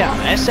goes down.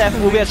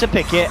 SF will be able to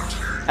pick it.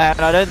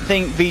 And I don't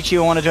think Vici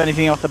will want to do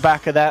anything off the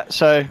back of that.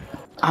 So,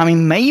 I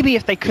mean, maybe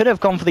if they could have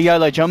gone for the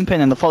YOLO jump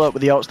in and the follow-up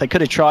with the ults, they could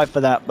have tried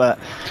for that, but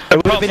it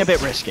would have been a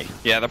bit risky.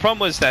 Yeah, the problem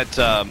was that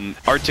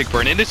Arctic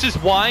Burn, and this is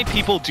why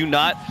people do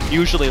not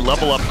usually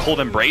level up Cold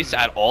Embrace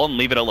at all and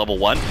leave it at level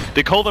 1.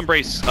 The Cold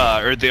Embrace,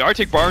 or the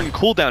Arctic Burn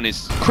cooldown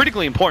is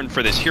critically important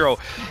for this hero.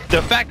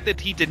 The fact that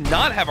he did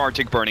not have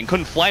Arctic Burn and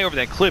couldn't fly over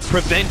that cliff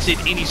prevented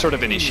any sort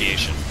of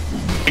initiation.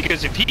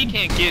 Because if he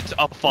can't get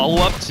a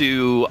follow-up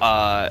to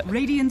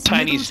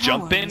Tiny's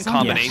jump-in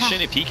combination,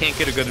 if he can't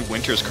get a good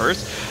Winter's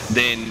Curse,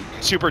 then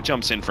Super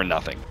jumps in for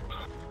nothing.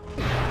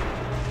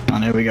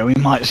 And here we go, we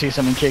might see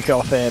something kick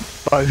off here.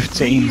 Both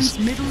teams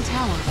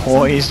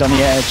poised on the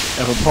edge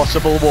of a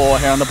possible war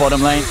here on the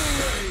bottom lane.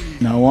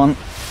 No one.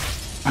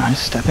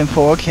 Stepping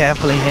forward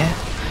carefully here.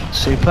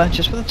 Super,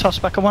 just with a toss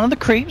back of one of the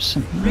creeps.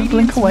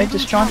 Blink away,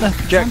 just trying the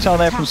projectile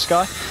there from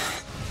Sky.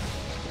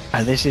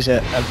 This is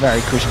a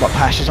very crucial spot.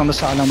 Pasha's on the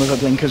sideline with a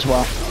blink as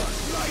well.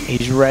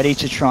 He's ready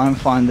to try and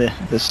find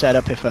the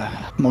setup if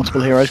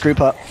multiple heroes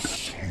group up.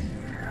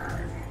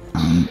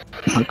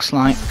 Looks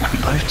like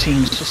both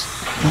teams just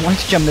don't want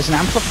to jump. There's an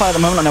amplifier at the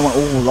moment. I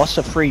know. Lost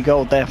a free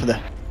gold there for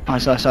the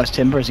Ice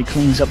Timber as he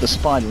cleans up the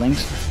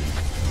spiderlings.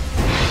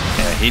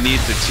 Yeah, he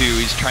needs it too.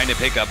 He's trying to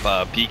pick up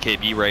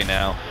BKB right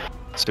now,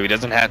 so he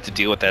doesn't have to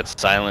deal with that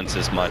silence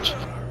as much.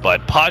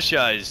 But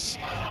Pasha is,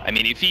 I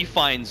mean, if he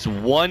finds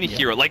one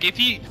hero, like if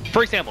he,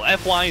 for example,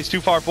 FY is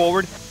too far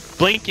forward,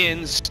 blink in,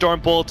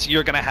 Stormbolt,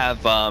 you're going to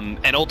have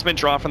an ultimate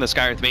draw from the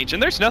Skyrim Mage,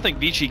 and there's nothing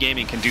Vici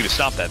Gaming can do to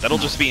stop that. That'll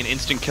just be an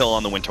instant kill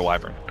on the Winter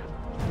Wyvern.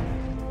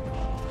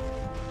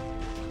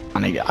 I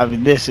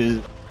mean, this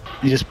is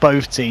just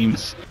both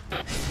teams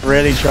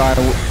really trying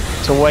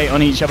to wait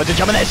on each other to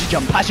jump, and there's a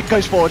jump. Pasha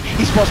goes forward,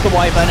 he spots the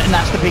Wyvern, and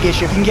that's the big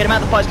issue. If he can get him out,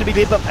 the fight's going to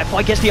be big, but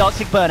FY gets the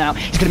Arctic Burnout.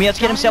 He's going to be able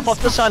to get himself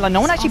off the sideline.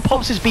 No one actually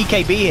pops his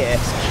BKB here.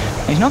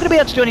 He's not going to be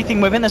able to do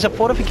anything with it. There's a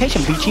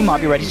fortification. Vici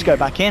might be ready to go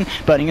back in.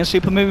 Burning and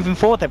Super moving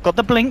forward. They've got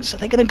the blinks. Are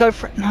they going to go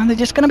for it? No, they're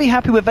just going to be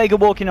happy with Vega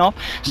walking off.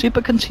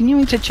 Super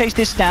continuing to chase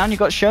this down. You've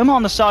got Shoma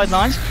on the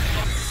sidelines.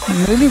 And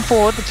moving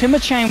forward, the Timber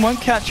Chain won't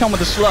catch on with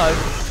the slow.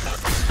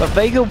 But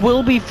Vega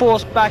will be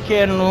forced back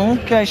in.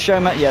 Okay,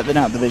 Showman. Yeah, they're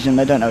not out of the vision.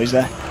 They don't know he's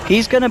there.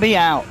 He's going to be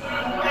out.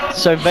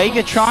 So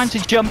Vega trying to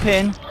jump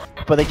in,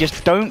 but they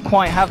just don't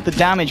quite have the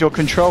damage or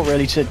control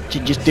really to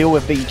just deal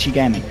with Vici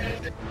Gaming.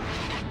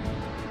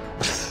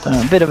 So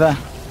a bit of an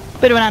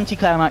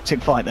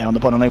anticlimactic fight there on the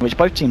bottom lane, which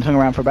both teams hung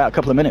around for about a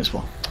couple of minutes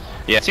for.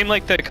 Yeah, it seemed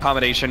like the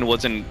combination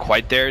wasn't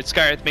quite there.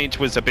 Skyrath Mage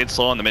was a bit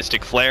slow on the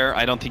Mystic Flare.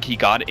 I don't think he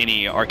got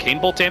any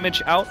Arcane Bolt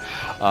damage out.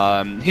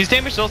 His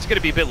damage is also going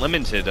to be a bit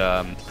limited.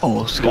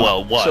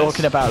 Well, was.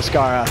 Talking about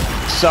Skyrath,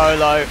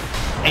 solo.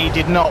 He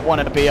did not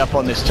want to be up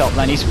on this top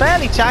lane. He's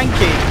fairly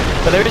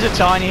tanky, but there is a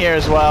Tiny here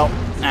as well,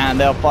 and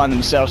they'll find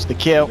themselves the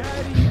kill.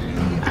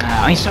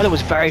 I mean, Solo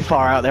was very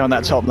far out there on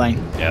that top lane.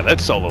 Yeah,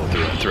 that's Solo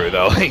through and through,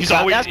 though. He's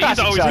always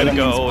going to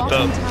go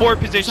the 4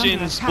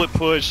 positions, split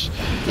push.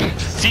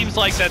 Seems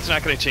like that's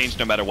not going to change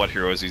no matter what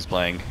heroes he's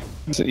playing.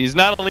 He's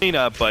not a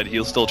lean-up, but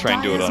he'll still try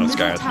and do it on a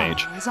Skyrath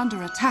Mage.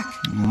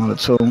 Not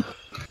at all.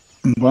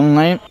 One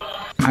lane.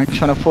 I'm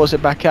trying to force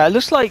it back out. It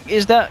looks like,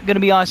 is that going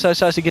to be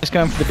ISO gets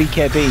going for the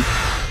BKB?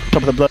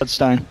 Top of the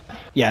Bloodstone.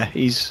 Yeah,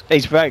 he's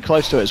very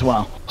close to it as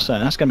well. So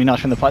that's going to be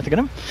nice from the fight. They're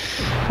going to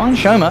find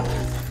Shoma.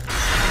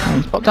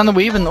 He's popped down the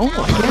weave and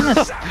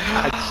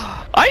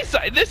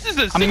this is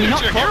a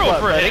signature hero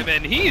for him,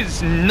 and he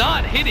is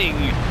not hitting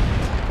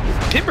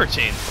Timber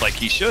Chains like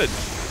he should.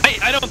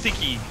 I don't think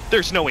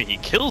there's no way he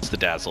kills the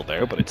Dazzle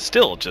there, but it's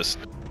still just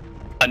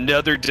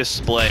another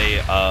display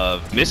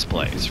of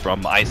misplays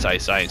from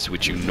Ice,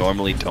 which you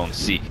normally don't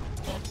see.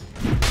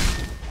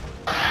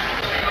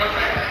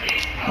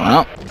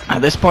 Well, at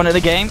this point of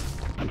the game,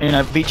 you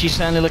know, Vici's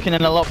certainly looking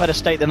in a lot better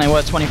state than they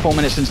were 24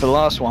 minutes into the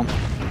last one.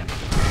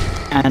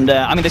 And,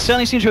 I mean, they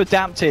certainly seem to have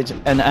adapted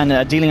and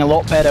are dealing a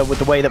lot better with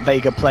the way that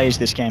Vega plays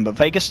this game. But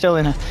Vega's still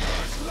in a...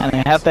 And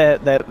they have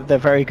their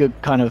very good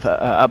kind of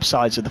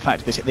upsides of the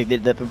fact that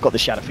they've got the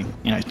Shadow Fiend.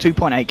 You know,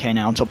 2.8k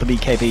now on top of the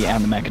BKB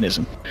and the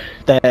Mechanism.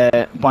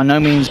 They're by no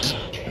means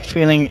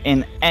feeling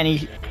in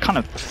any kind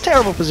of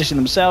terrible position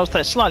themselves.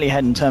 They're slightly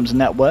ahead in terms of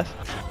net worth.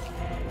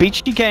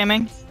 Vici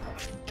Gaming,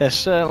 they're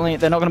not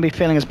going to be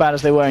feeling as bad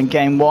as they were in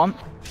Game 1.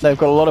 They've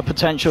got a lot of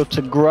potential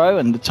to grow,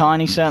 and the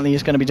Tiny certainly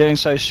is going to be doing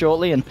so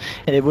shortly. And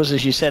it was,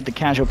 as you said, the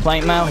casual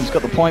plate mail. He's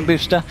got the point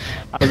booster.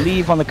 I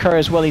believe on the Courier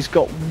as well, he's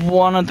got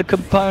one of the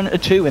component, or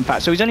 2 in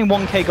fact. So he's only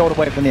 1k gold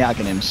away from the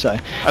Aghanim. So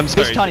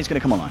this Tiny's going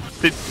to come online.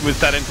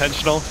 Was that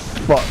intentional?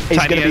 What?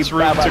 Tiny has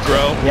room to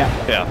grow.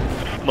 Yeah.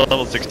 Yeah.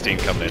 Level 16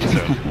 coming in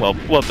soon.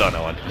 Well done,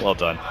 Owen. Well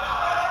done.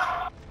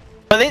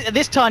 But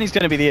this Tiny's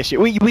going to be the issue.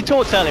 We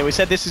talked earlier, we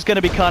said this is going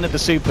to be kind of the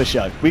super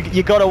show.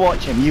 You got to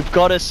watch him. You've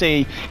got to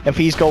see if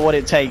he's got what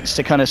it takes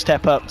to kind of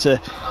step up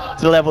to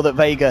the level that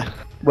Vega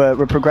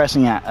were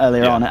progressing at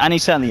earlier on. And he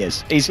certainly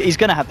is. He's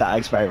going to have that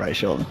axe very, very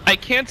shortly. I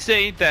can't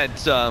say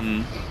that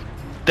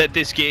that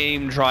this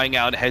game drawing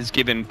out has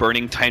given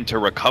Burning time to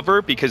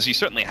recover, because he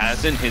certainly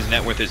hasn't. His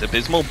net worth is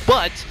abysmal,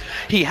 but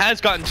he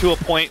has gotten to a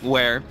point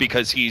where,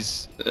 because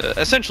he's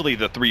essentially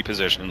the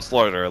 3-position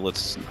Slaughter,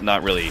 let's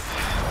not really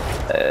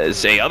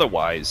say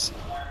otherwise,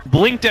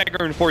 Blink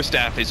Dagger and Force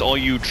Staff is all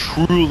you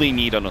truly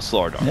need on a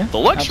Slaughter. Yeah, the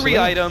luxury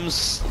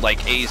items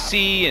like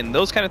AC and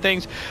those kind of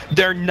things,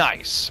 they're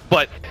nice,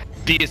 but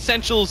the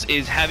essentials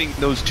is having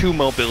those 2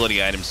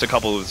 mobility items to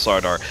couple with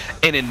Slardar.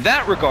 And in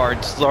that regard,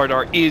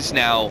 Slardar is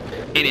now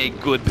in a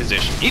good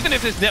position. Even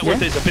if his net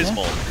worth is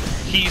abysmal,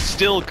 he's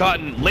still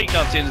gotten late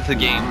enough into the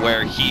game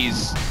where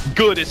he's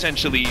good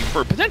essentially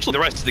for potentially the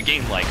rest of the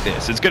game like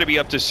this. It's going to be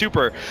up to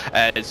Super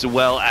as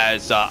well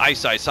as Ice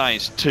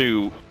Science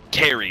to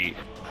carry,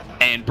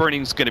 and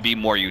Burning's going to be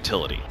more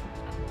utility.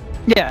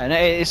 Yeah, and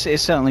it's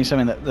certainly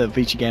something that the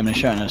Vici game has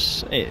shown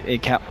us.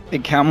 It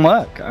can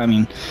work. I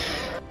mean,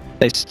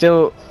 they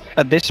still,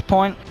 at this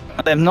point,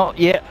 they've not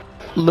yet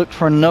looked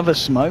for another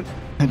smoke.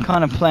 They're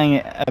kind of playing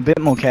it a bit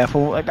more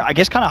careful. I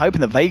guess kind of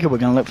hoping that Vega were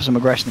going to look for some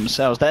aggression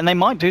themselves. And they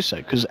might do so,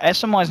 because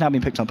SMI is now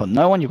being picked up on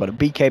no one. You've got a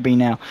BKB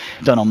now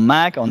done on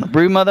Mag, on the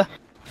Brewmother.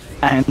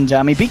 And,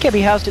 I mean,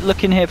 BKB, how's it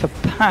looking here for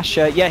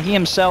Pasha? Yeah, he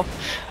himself,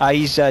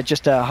 he's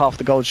just half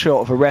the gold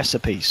short of a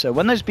recipe. So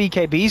when those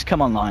BKBs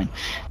come online,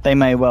 they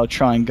may well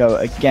try and go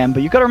again.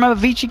 But you've got to remember,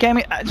 Vici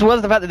Gaming, as well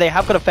as the fact that they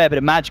have got a fair bit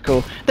of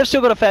magical, they've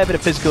still got a fair bit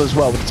of physical as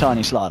well with the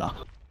Tiny Slider.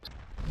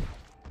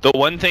 The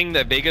one thing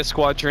that Vega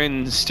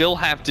Squadron still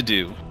have to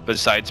do,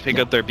 besides pick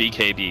up their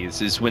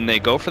BKBs, is when they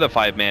go for the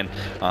 5-man,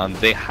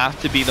 they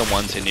have to be the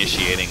ones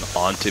initiating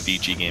onto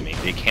Vici Gaming.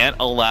 They can't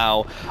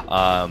allow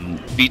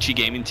Vici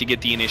Gaming to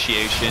get the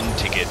initiation,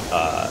 to get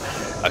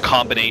a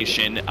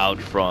combination out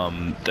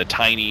from the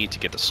Tiny, to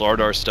get the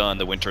Slardar stun,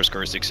 the Winter's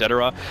Curse,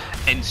 etc.,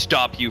 and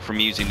stop you from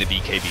using the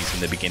BKBs in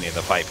the beginning of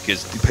the fight,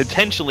 because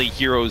potentially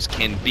heroes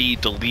can be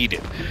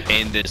deleted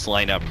in this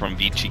lineup from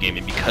Vici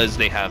Gaming because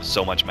they have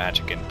so much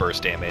magic and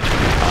burst damage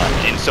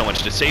and so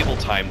much disable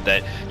time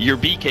that your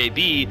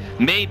BKB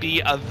may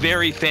be a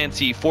very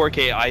fancy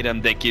 4K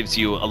item that gives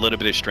you a little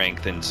bit of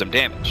strength and some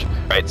damage,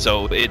 right?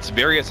 So it's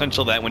very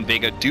essential that when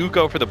Vega do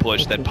go for the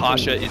push, that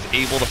Pasha is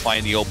able to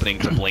find the opening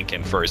to blink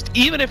in first,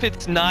 even if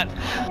it's not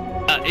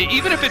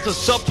even if it's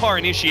a subpar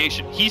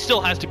initiation, he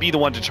still has to be the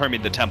one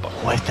determining the tempo.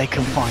 What if they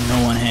can find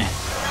no one here?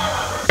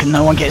 Can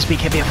no one get his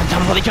BKB up from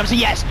time before he jumps in?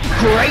 Yes!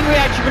 Great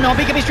reaction from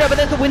non-BKB straight, but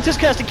there's the Winter's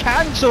Curse to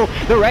cancel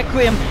the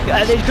Requiem.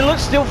 They look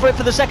still for it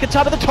for the second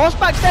time, but the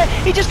tossback's there.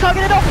 He just can't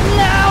get it off.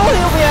 Now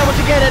he'll be able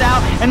to get it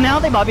out, and now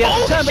they might be able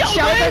to turn, but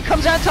Shadow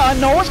comes out of time.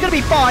 No one's going to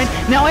be fine.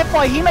 Now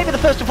FY, he may be the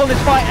first to fall in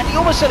this fight, and he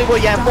almost certainly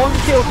will. Yeah, one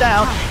kill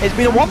down. It's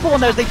been a 1-for-1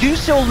 those. They do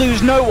still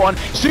lose no one.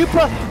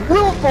 Super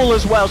will fall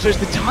as well, so it's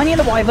the Tiny and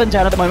the Wyvern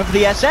down at the moment for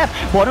the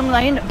SF. Bottom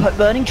lane,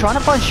 Burning trying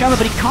to find Shoma,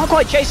 but he can't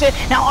quite chase it.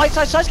 Now Ice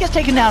gets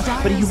taken down,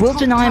 but he will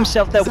deny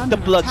himself there with the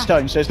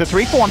Bloodstone. So it's the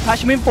 3-for-1.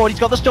 Pasha moving forward. He's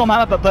got the Storm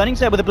Hammer, but Burning's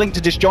there with a blink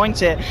to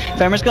disjoint it.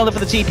 Femra's going to look for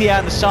the TP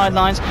out the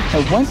sidelines.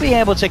 They won't be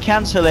able to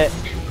cancel it.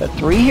 But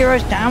 3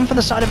 heroes down for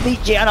the side of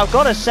Vici, and I've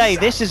got to say,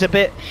 this is a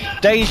bit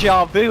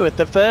deja vu at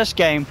the first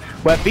game,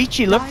 where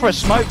Vici looked for a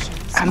smoke,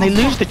 and they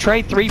lose the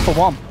trade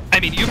 3-for-1. I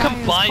mean, you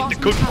combine the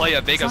good play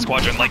of Vega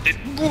Squadron, like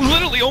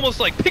literally almost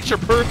like picture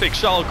perfect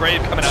Shawl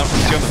Grave coming out from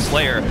Human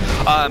Slayer,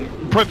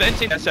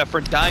 preventing SF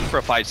from dying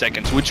for 5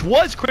 seconds, which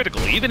was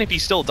critical. Even if he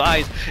still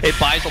dies, it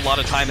buys a lot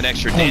of time and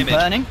extra damage.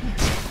 Burning.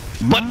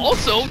 But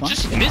also,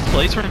 just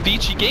misplays from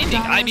Vici Gaming.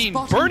 I mean,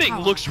 Burning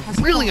looks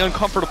really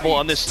uncomfortable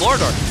on this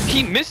Slardar.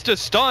 He missed a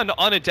stun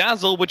on a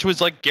Dazzle, which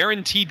was like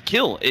guaranteed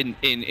kill in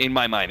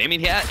my mind. I mean,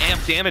 he had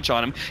amp damage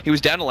on him. He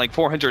was down to like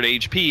 400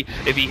 HP.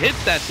 If he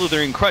hits that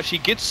Slithering Crush, he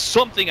gets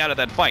something out of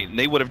that fight. And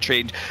they would have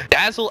traded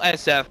Dazzle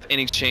SF in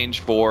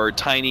exchange for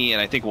Tiny,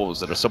 and I think, what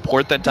was it, a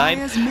support that time?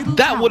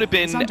 That would have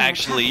been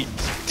actually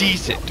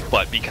decent.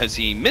 But because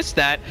he missed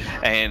that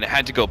and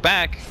had to go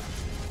back,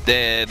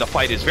 the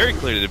fight is very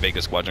clear to the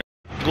Vega Squadron.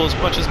 Go as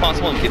much as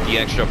possible and get the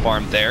extra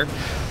farm there,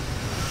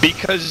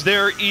 because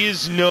there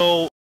is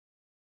no.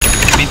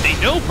 I mean, they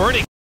know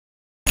Burning.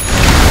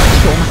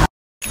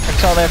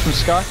 Exile there from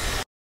Sky.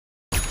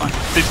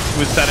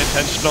 Was that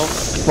intentional?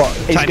 What?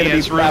 Tiny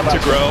has room to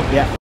grow.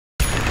 Yeah.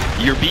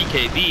 Your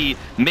BKB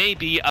may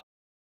be a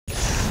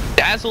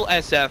Dazzle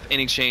SF in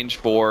exchange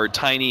for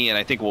Tiny, and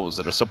I think, what was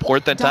it, a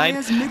support that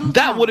time?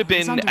 That would have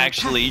been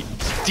actually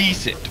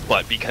decent,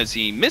 but because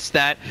he missed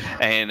that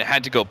and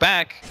had to go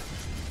back,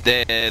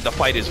 the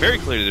fight is very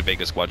clear to the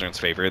Vega Squadron's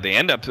favor. They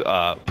end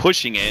up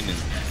pushing in and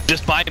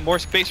just buying more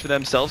space for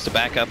themselves to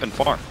back up and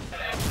farm.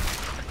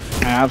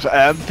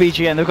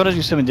 VG, and they've got to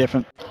do something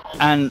different.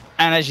 And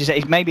as you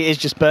say, maybe it's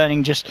just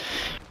Burning, just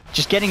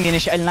getting the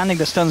initiative and landing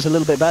the stuns a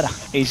little bit better.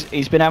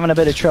 He's been having a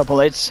bit of trouble.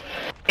 It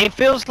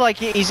feels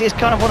like it's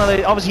kind of one of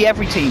the, obviously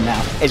every team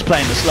now is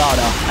playing the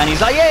Slardar, and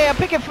he's like, yeah,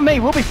 pick it for me,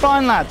 we'll be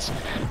fine, lads.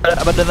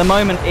 But at the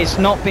moment, it's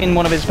not been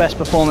one of his best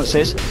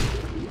performances.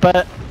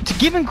 But to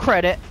give him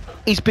credit,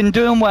 he's been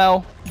doing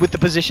well with the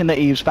position that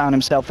he's found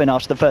himself in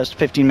after the first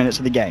 15 minutes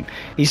of the game.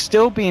 He's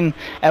still been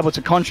able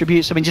to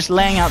contribute, so I mean, just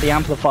laying out the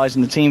amplifiers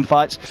in the team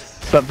fights.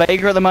 But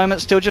Vega at the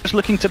moment still just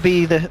looking to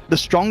be the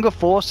stronger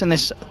force in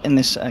this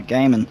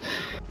game, and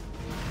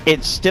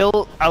it's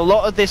still, a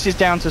lot of this is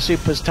down to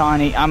Super's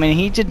Tiny. I mean,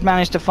 he did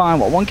manage to find,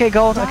 what, 1k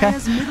gold, okay,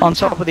 on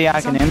top of the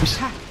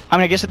Aghanims. I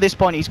mean, I guess at this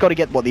point he's got to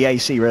get, what, the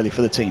AC really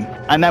for the team.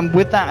 And then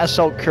with that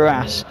Assault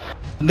Cuirass,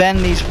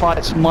 then these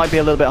fights might be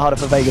a little bit harder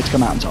for Vega to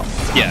come out on top.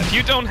 Yeah, if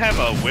you don't have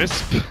a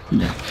Wisp,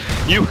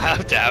 you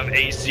have to have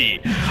AC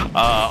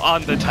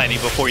on the Tiny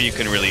before you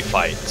can really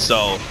fight.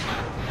 So,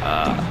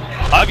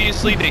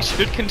 obviously they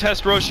should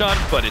contest Roshan,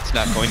 but it's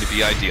not going to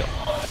be ideal.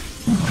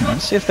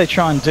 Let's see if they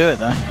try and do it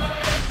though.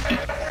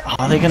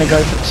 Are they going to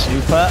go for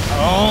Super?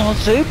 Oh,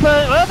 Super!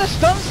 Well, the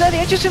stun's there, the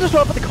edge is in as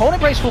well, but the corner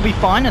brace will be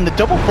fine, and the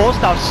double force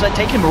starts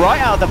taking him right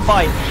out of the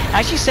fight.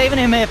 Actually saving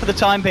him here for the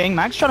time being.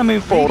 Max trying to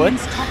move forward.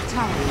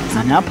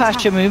 And now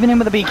Pasha moving in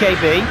with the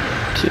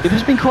BKB.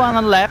 Super's been quiet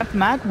on the left.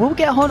 Mag will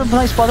get hold of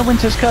place by the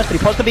Winter's Curse, but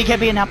he pops the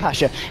BKB, and now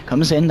Pasha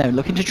comes in, though,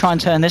 looking to try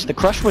and turn this. The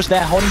Crush was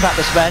there, holding back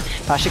the spread.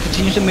 Pasha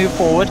continues to move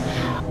forward.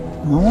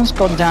 No one's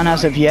gone down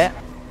as of yet.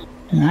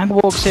 Mag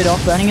walks it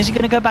off. Burning, is he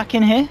going to go back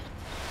in here?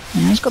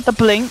 Yeah, he's got the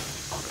blink.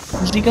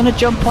 Is he going to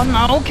jump on?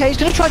 Oh, okay, he's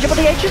going to try to jump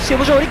on the agency. It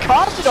was already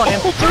casted on him.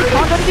 So he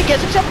can't do anything. He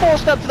gets himself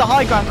forced up to the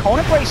high ground.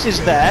 Corner brace is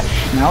there.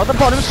 Now at the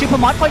bottom, Super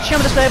might fight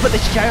Shoma the Slayer, but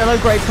this Yellow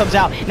Grave comes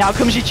out. Now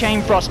comes your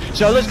Chain Frost.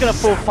 Zola's going to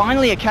fall.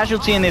 Finally, a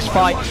casualty in this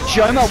fight.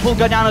 Shoma will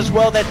go down as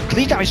well. There,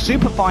 clean damage.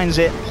 Super finds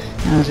it.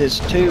 As it's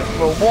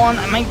 2-for-1,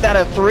 and make that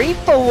a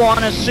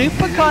 3-for-1. A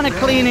Super kind of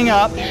cleaning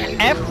up.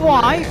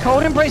 FY,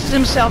 Cold embraces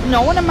himself.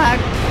 No one to Mag.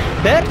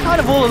 They're kind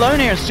of all alone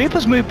here, and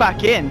Super's moved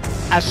back in.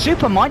 As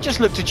Super might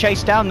just look to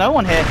chase down no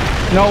one here.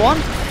 No one.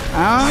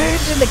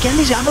 Again,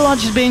 these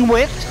avalanches being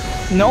whipped.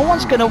 No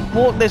one's going to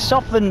walk this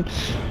off, and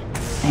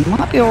they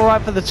might be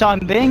alright for the time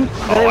being.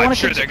 Oh, I'm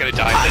sure they're going to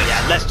die.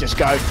 Yeah, let's just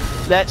go.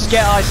 Let's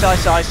get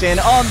Ice in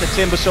on the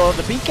Timbersaw.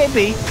 The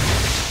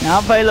BKB now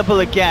available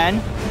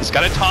again. It's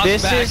got to toss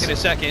back in a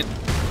second.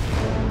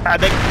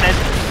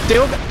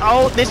 Still,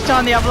 oh, this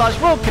time the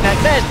avalanche will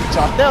connect. There's the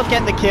toss. They'll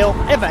get the kill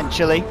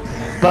eventually.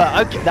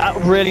 But okay, that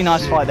really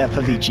nice fight there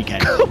for Vici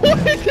game. What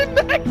is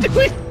it Mag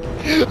doing?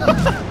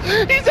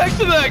 He's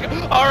actually like,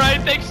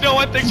 alright, thanks no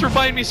one, thanks for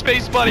finding me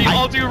space buddy,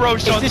 I'll do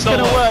Roshan solo. Is this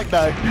gonna work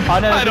though? I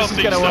know I don't this is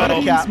think gonna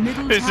work, Cap.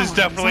 This is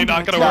definitely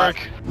not gonna work.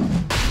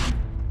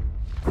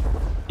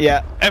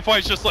 Yeah.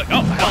 FY's just like,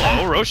 oh,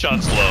 hello,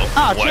 Roshan's low.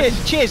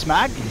 Oh, cheers,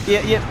 Mag.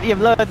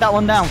 You've lowered that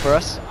one down for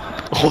us.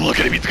 Oh, look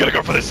at him, he's gonna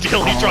go for the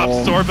steal. He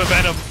drops Sword of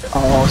Venom.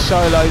 Oh,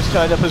 Solo's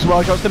turned up as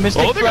well. Drops the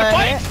Mystic Oh, they're gonna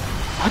Flare fight.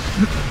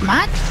 here.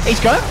 Mag, he's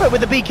going for it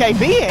with the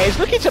BKB here. He's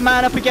looking to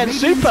man up against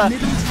Super.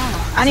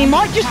 And he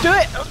might just do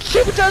it.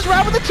 Super turns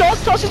around with the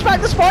toss, tosses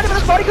back the Spider, but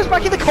the Spider goes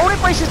back in the corner,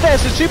 embraces there,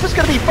 so Super's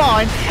gonna be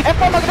fine.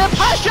 F1 are gonna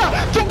Pasha!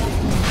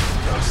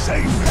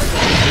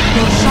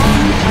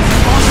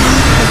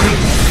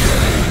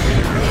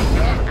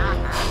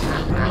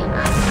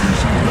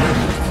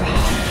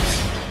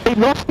 They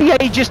lost the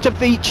Aegis to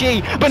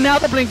Vici, but now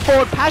the blink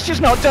forward.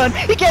 Pasha's not done.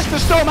 He gets the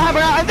Storm Hammer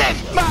out, and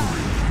this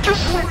man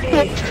just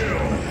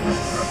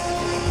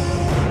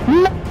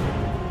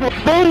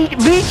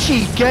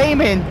Vici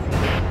gaming.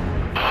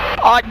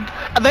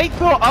 They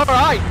thought,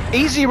 alright,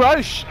 easy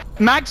Roche.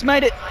 Mags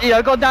made it,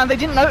 gone down. They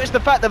didn't notice the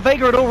fact that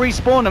Vega had all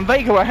respawned, and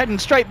Vega were heading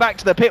straight back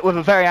to the pit with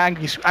a very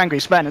angry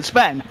Sven. And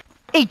Sven,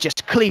 he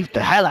just cleaved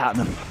the hell out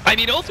of them. I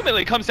mean,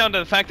 ultimately, it comes down to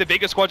the fact that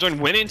Vega Squadron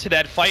went into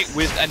that fight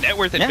with a net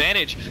worth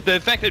advantage. The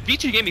fact that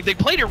Vici Gaming, they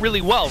played it really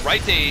well, right?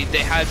 They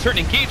had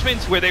certain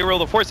engagements where they were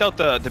able to force out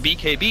the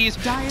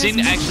BKBs,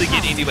 didn't actually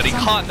get anybody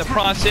caught in the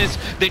process,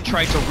 then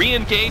tried to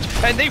re-engage,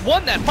 and they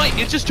won that fight.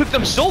 It just took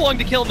them so long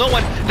to kill no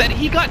one that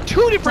he got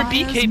 2 different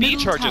BKB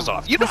charges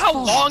off. You know how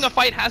long a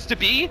fight has to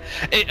be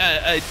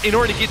in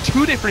order to get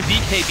 2 different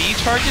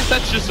BKB charges?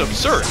 That's just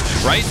absurd,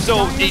 right?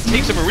 So it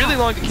takes them really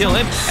long to kill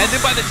him, and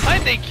then by the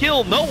time they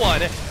kill no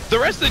one, the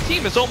rest of the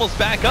team is almost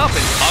back up,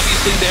 and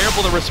obviously they're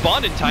able to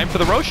respond in time for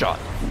the Roshan.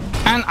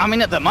 And I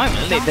mean, at the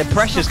moment, the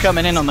pressure's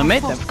coming in on the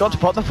mid. They've got to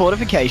pop the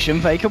fortification.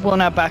 Vega will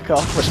now back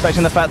off,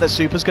 respecting the fact that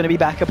Super's going to be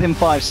back up in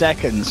 5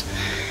 seconds.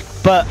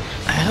 But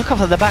look off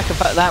at the back of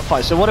that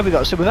fight. So what have we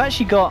got? So we've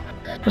actually got,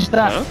 what's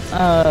that?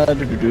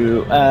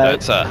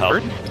 That's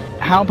Halberd.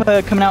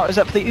 Halberd coming out. Is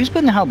that for the who's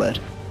been the Halberd?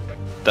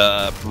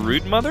 The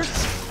Broodmother.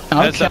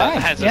 Okay.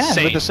 Has a yeah,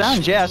 Sage. with the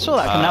sounds. Yeah, I saw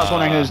that coming out. I was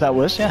wondering who that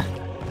was. Yeah.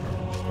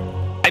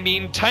 I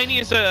mean, Tiny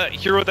is a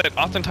hero that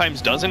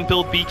oftentimes doesn't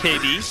build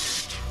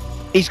BKB.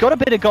 He's got a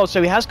bit of gold,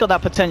 so he has got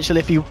that potential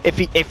if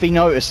he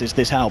notices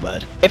this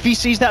Halberd. If he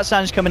sees that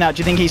Sands coming out,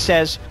 do you think he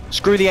says,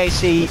 screw the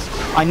AC,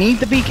 I need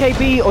the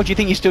BKB, or do you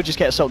think you still just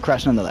get Assault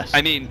Crash nonetheless?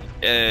 I mean,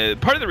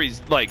 part of the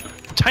reason, like,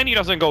 Tiny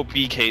doesn't go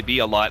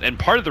BKB a lot, and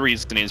part of the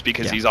reason is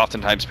because he's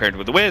oftentimes paired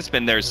with the Wisp,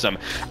 and there's some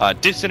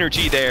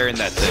dyssynergy there, and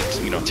that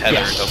tether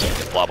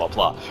doesn't blah blah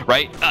blah,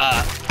 right?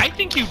 I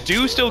think you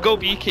do still go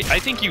BK. I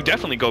think you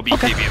definitely go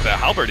BKB if the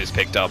Halberd is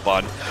picked up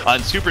on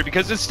Super,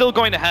 because it's still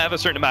going to have a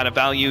certain amount of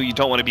value. You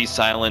don't want to be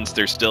silenced.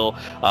 There's still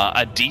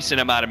a decent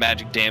amount of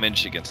magic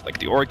damage against like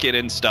the Orchid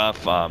and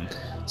stuff.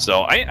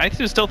 So I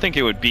still think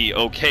it would be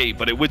okay,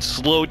 but it would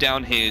slow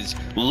down his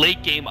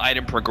late game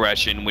item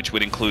progression, which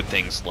would include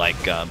things like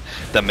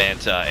the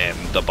Manta and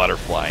the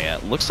Butterfly.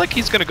 It looks like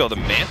he's going to go the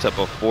Manta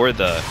before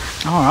the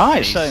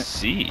AC.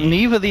 So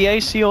neither the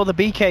AC or the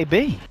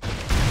BKB.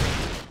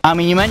 I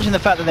mean, you mentioned the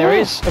fact that there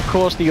is, of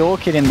course, the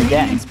Orchid in the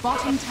game.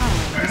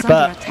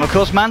 But, of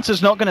course,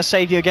 Manta's not going to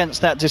save you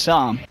against that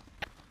disarm.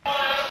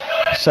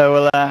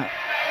 So,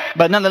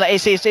 but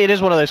nonetheless, it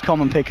is one of those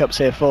common pickups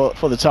here for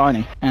the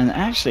Tiny. And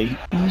actually,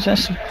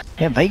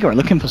 Vega are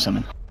looking for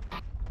something.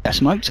 They're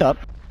smoked up.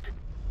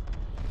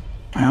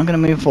 I'm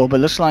going to move forward, but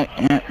looks like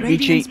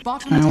Vici are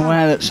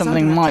aware that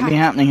something might be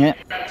happening here.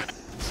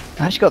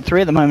 Actually got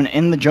 3 at the moment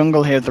in the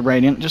jungle here of the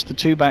Radiant, just the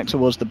 2 back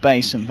towards the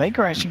base, and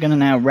Vega are actually going to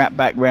now wrap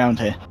back round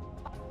here.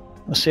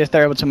 We'll see if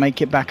they're able to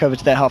make it back over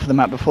to their half of the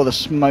map before the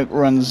smoke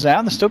runs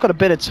out. They've still got a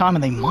bit of time,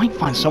 and they might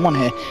find someone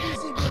here.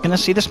 We're going to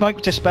see the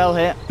smoke dispel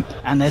here,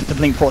 and there's the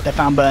blink fort. They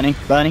found Burning.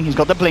 Burning, he's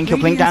got the blink. He'll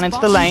blink down into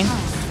the lane.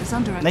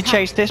 And they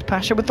chase this.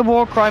 Pasha with the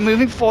war cry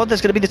moving forward.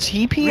 There's going to be the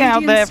TP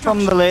out there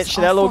from the Lich.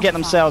 They'll all get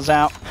themselves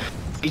out.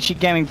 Vici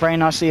Gaming very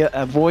nicely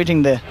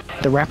avoiding the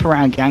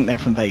wraparound gank there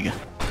from Vega.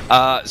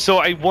 So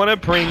I want to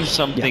bring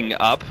something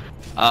up.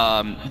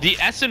 The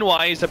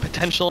SNY is a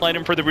potential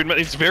item for the Broodmother.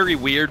 It's very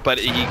weird, but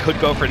he could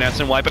go for an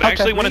SNY. But I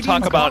actually want to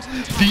talk about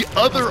the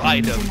other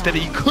item that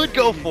he could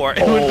go for.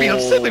 It would be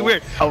absurdly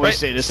weird. We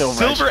see the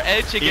Silver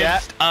Edge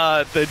against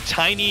the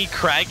Tiny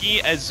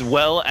Craggy, as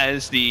well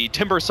as the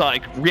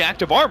Timbersonic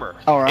Reactive Armor.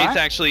 It's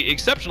actually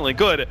exceptionally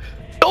good.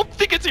 Don't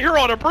think it's a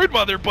hero on a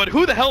Broodmother, but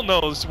who the hell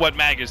knows what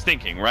Mag is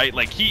thinking, right?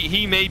 Like,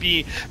 he may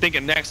be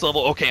thinking next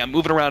level, okay, I'm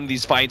moving around in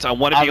these fights, I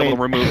want to be able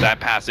to remove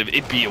that passive.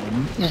 It'd be a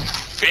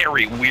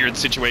very weird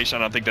situation. I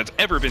don't think that's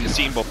ever been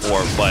seen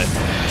before, but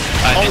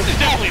this is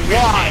definitely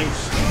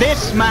weird.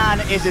 This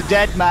man is a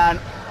dead man.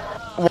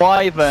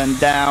 Wyvern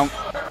down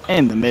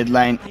in the mid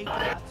lane.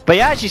 But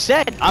yeah, as you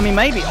said, I mean,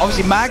 maybe.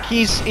 Obviously, Mag,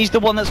 he's the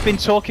one that's been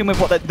talking with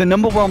what the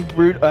number 1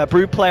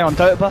 Brood player on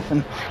Dota buff,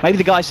 and maybe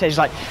the guy says,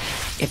 like,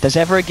 if there's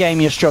ever a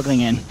game you're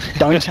struggling in,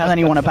 don't tell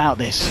anyone about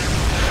this.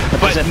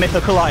 But there's a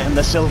mythical item,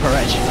 the Silver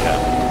Edge.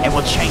 it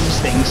will change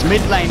things.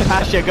 Mid lane,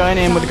 Pasha going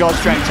in with the God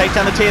Strength, takes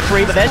down the tier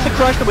 3, but there's the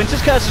Crush, the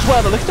Winter's Curse as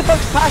well. They're looking to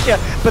focus Pasha,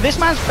 but this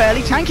man's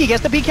fairly tanky,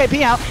 gets the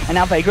BKB out, and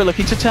now Vega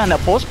looking to turn. They'll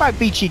force back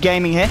Vici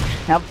Gaming here.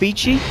 Now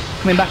Vici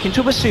coming back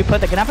into a super,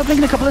 they're going to have a blink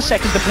in a couple of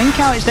seconds. The blink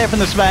out is there from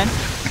the Sven.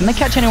 Can they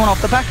catch anyone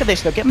off the back of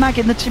this? They'll get Mag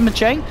in the timber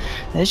chain.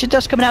 There's your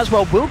dust coming out as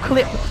well. Will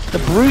clip the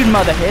Brood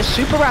Mother here,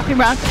 super wrapping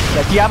round.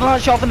 There's the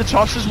Avalanche off in the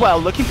toss as well,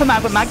 looking for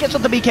Mag, but Mag gets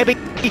off the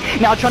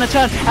BKB. Now trying to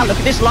turn, and look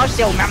at this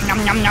lifesteal,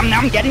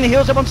 getting the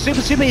heals up on Super.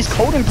 He's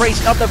cold and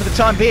braced up there for the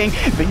time being.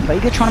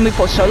 Vega trying to move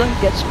forward, Solo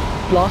gets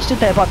blasted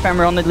there by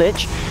Fenrir on the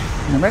Lich.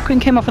 And the Requiem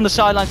came off on the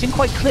sidelines, didn't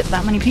quite clip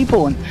that many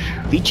people, and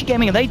Vici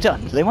Gaming, are they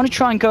done? They want to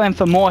try and go in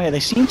for more here. They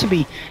seem to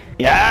be...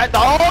 Yeah,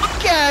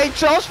 okay,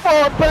 toss for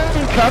a burn,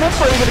 coming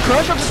through with the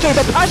Crush up to two,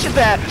 but Pasha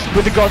there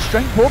with the God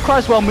Strength. Warcry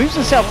as well, moves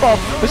himself off.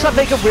 Looks like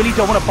Vega really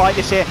don't want to fight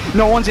this here.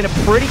 No one's in a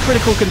pretty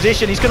critical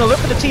condition. He's going to look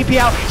for the TP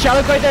out.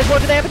 Shallow Grade there as well.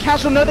 Do they have a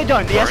cancel? No, they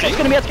don't. The SF's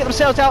going to be able to get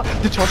themselves out.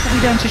 The toss will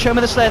be down to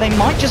Shoma the Slayer. They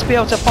might just be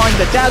able to find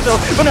the Dazzle,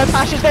 but no,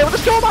 Pasha's there with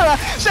the Stormhammer,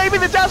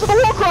 saving the Dazzle. The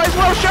Warcry as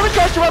well. Shoma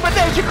tries to run, but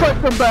there's your quote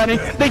from Bernie.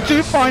 They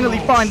do finally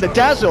find the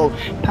Dazzle.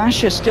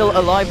 Pasha's still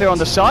alive there on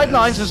the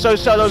sidelines, and so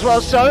Solo as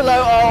well. Solo,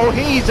 oh,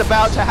 he's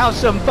about to have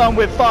some fun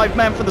with 5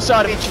 men from the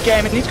side of each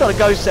game, and he's got a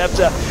Ghost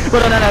Scepter,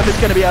 but I don't know if it's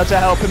going to be able to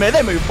help him here.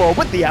 They move forward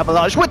with the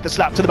Avalanche, with the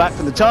slap to the back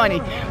from the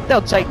Tiny.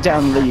 They'll take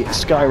down the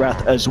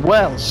Skywrath as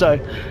well. So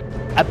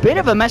a bit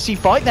of a messy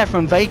fight there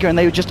from Vega, and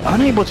they were just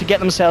unable to get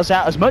themselves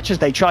out as much as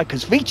they tried,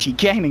 because Vici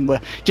Gaming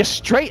were just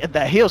straight at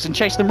their heels and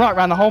chased them right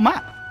around the whole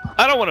map.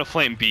 I don't want to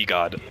flame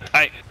B-God.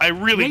 I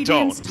really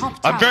don't.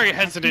 I'm very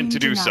hesitant to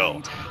do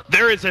so.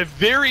 There is a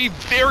very,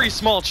 very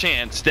small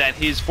chance that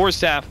his Force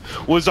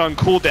Staff was on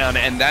cooldown,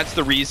 and that's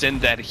the reason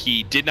that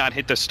he did not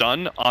hit the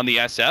stun on the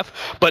SF.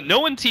 But no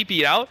one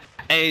TP'd out,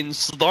 and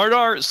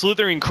Slardar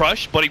slithering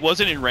Crush, but he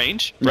wasn't in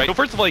range, right? So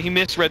first of all, he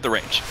misread the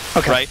range,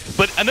 right?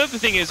 But another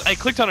thing is, I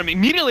clicked on him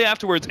immediately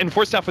afterwards, and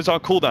Force Staff was on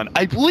cooldown.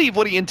 I believe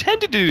what he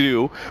intended to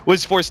do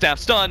was Force Staff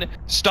stun,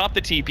 stop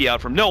the TP out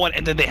from no one,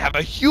 and then they have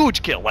a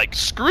huge kill. Like,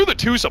 screw the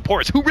 2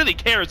 supports. Who really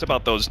cares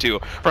about those 2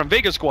 from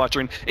Vega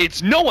Squadron?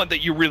 It's no one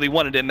that you really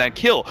wanted in that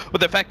kill. But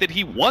the fact that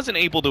he wasn't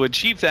able to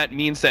achieve that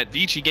means that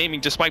Vici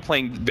Gaming, despite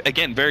playing,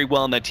 again, very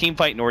well in that team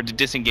fight in order to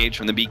disengage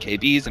from the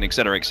BKBs and et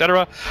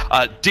cetera,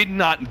 did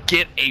not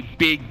get a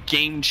big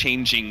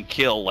game-changing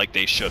kill like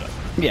they should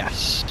have.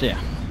 Yes,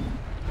 yeah.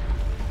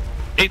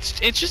 It's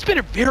just been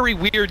a very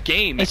weird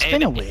game. It's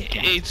been a weird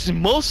game. It's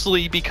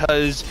mostly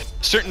because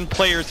certain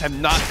players have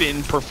not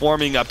been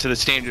performing up to the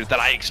standard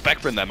that I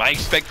expect from them. I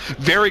expect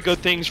very good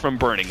things from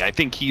Burning. I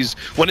think he's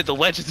one of the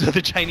legends of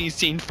the Chinese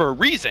scene for a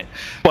reason.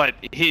 But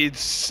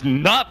it's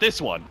not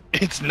this one.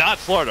 It's not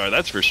Slardar,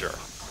 that's for sure.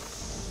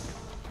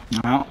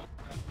 Well,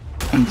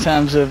 in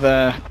terms of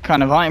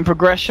kind of item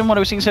progression, what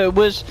are we seeing? So it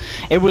was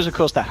of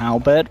course the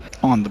Halberd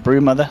on the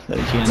Brood Mother that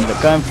he ended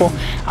up going for.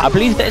 I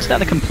believe that it's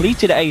the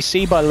completed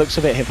AC by the looks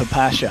of it here for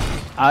Pasha.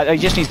 He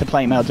just needs the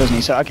plate mail, doesn't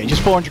he? So okay,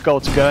 just 400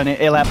 gold to go, and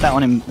he'll have that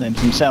on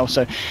himself.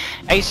 So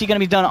AC going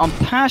to be done on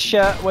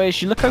Pasha, whereas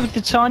you look over to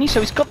the Tiny, so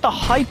he's got the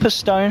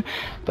Hyperstone,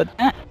 but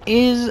that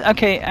is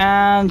okay,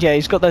 and yeah,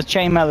 he's got the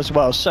chainmail as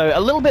well. So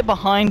a little bit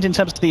behind in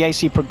terms of the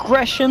AC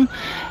progression.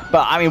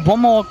 But I mean, one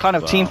more kind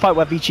of team fight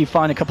where Vici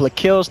find a couple of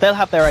kills, they'll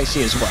have their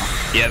AC as well.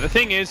 Yeah, the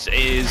thing is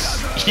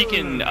he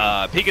can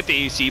pick at the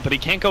AC, but he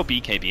can't go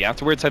BKB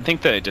afterwards. I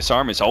think the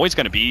disarm is always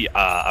going to be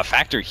a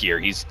factor here.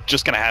 He's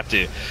just going to have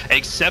to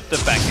accept the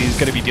fact that he's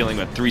going to be dealing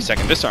with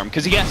 3-second disarm,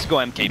 because he has to go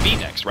MKB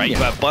next, right? Yeah.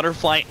 You have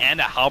Butterfly and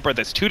a Halberd.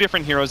 That's 2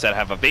 different heroes that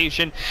have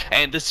evasion,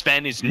 and the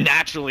Sven is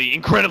naturally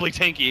incredibly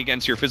tanky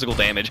against your physical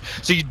damage,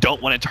 so you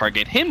don't want to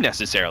target him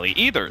necessarily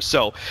either.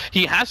 So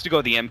he has to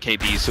go the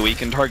MKB so he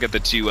can target the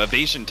 2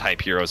 evasion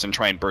type heroes and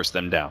try and burst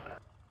them down.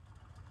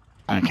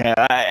 Okay,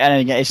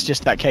 and it's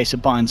just that case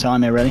of buying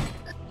time here, really.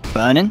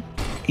 Burning.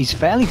 He's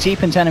fairly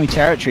deep into enemy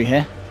territory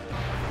here.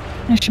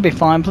 He should be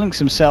fine. Blinks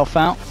himself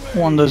out.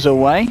 Wanders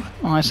away.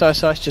 Ice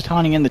just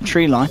hiding in the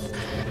tree line.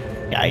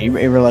 Yeah, he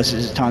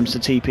realizes it's time to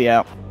TP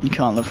out. You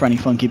can't look for any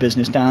funky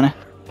business down here.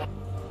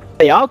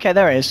 Yeah, okay,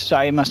 there it is. So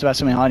he must have had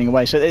something hiding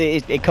away. So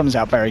it comes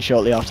out very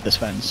shortly after this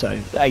fence. So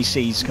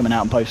AC's coming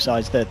out on both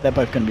sides. They're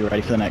both going to be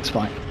ready for the next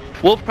fight.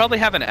 We'll probably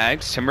have an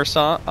Ags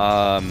Timbersaw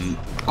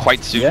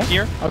quite soon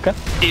here. Okay.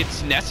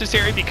 It's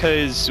necessary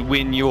because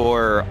when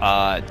your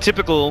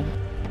typical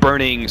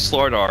Burning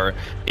Slardar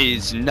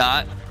is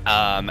not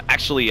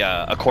actually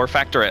a core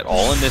factor at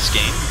all in this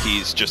game,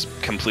 he's just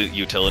complete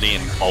utility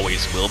and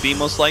always will be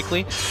most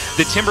likely,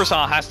 the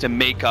Timbersaw has to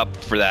make up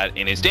for that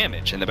in his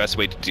damage, and the best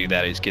way to do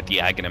that is get the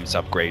Aghanims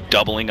upgrade,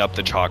 doubling up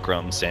the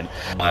Chakrams,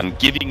 and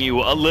giving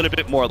you a little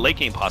bit more late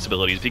game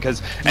possibilities,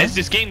 because as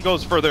this game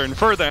goes further and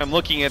further, I'm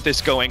looking at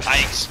this going, I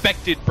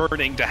expected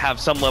Burning to have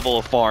some level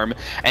of farm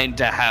and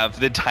to have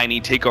the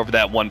Tiny take over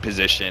that one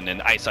position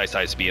and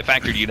Ice be a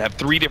factor. You'd have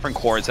 3 different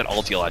cores that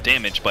all deal a lot of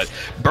damage, but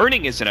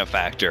Burning isn't a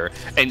factor,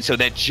 and so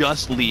that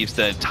just leaves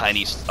the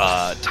tiny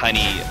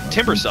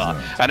Timber Saw.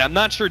 And I'm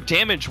not sure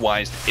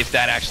damage-wise if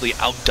that actually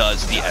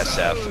outdoes the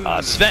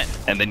SF Sven,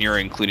 and then you're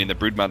including the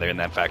Broodmother in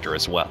that factor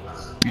as well.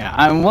 Yeah,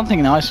 and one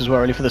thing nice as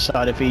well, really, for the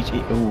side of Vici.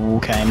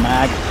 Okay,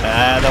 Mag.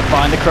 They'll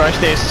find the crush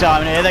this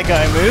time, and here they go.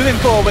 Moving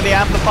forward with the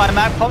Amplifier.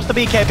 Mag pops the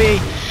BKB.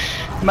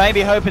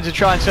 Maybe hoping to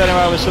try and turn him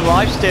over some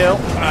lifesteal.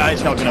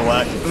 It's not going to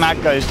work.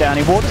 Mag goes down.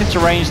 He walked into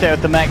range there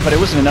with the mech, but it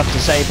wasn't enough to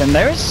save him.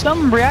 There is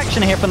some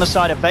reaction here from the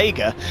side of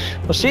Vega.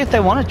 We'll see if they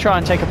want to try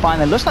and take a fight.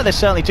 It looks like they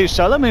certainly do.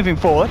 Solo moving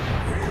forward.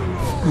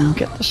 Now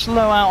get the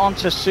slow out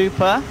onto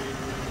Super.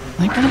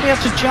 They're going to be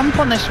able to jump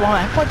on this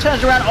one. F1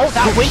 turns around. Oh,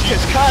 that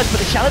Winter's curse, but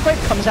the Shallow Grave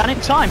comes out in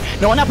time.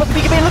 No one up with the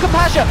BKB. Look at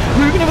Pasha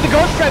moving in with the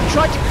Ghost Strike,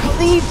 tried to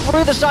cleave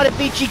through the side of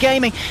Vici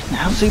Gaming.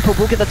 Now Super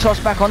will get the toss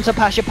back onto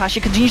Pasha. Pasha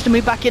continues to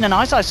move back in, and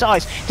Ice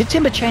did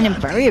Timber Chain him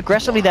very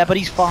aggressively there, but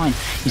he's fine.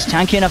 He's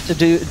tanky enough to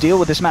deal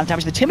with this amount of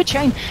damage. The Timber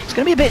Chain is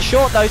going to be a bit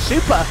short though.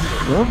 Super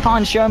will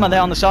find Shoma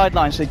there on the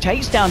sideline, so he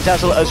takes down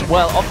Dazzle as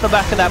well off the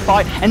back of that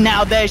fight, and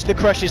now there's the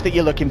crushes that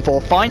you're looking for.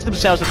 Finds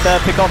themselves a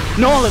third pick off.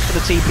 Norless for the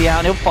TP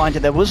out, and he'll find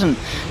it. There wasn't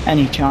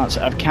any chance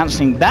of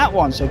cancelling that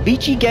one. So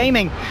Vici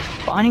Gaming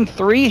finding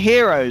 3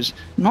 heroes,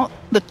 not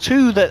the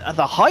 2 that are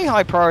the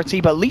high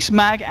priority, but at least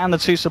Mag and the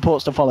 2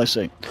 supports to follow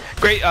suit.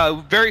 Great,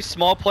 very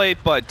small play,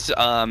 but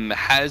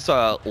has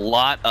a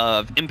lot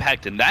of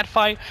impact in that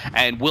fight,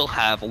 and will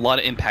have a lot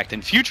of impact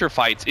in future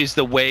fights, is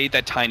the way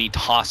that Tiny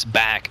tossed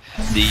back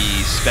the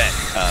Sven,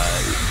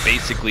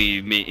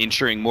 basically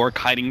ensuring more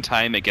kiting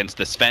time against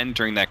the Sven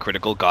during that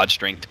critical God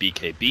Strength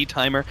BKB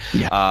timer.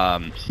 Yeah.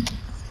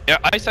 Yeah,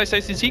 Ice,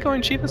 is he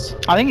going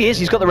Chivas? I think he is.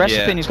 He's got the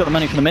recipe, and he's got the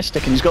money for the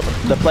Mystic, and he's got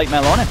the plate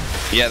mail on him.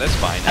 Yeah, that's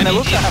fine. And I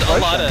mean,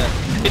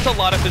 it's a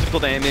lot of physical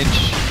damage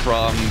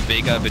from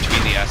Vega between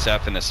the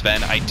SF and the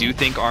Sven. I do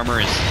think armor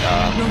is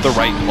the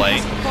right play.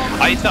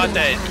 I thought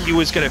that he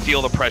was going to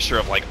feel the pressure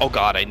of like, oh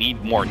god, I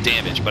need more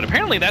damage, but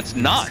apparently that's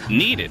not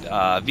needed.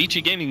 Vici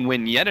Gaming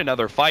win yet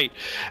another fight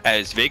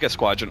as Vega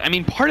Squadron. I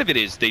mean, part of it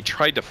is they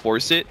tried to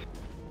force it,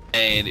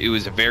 and it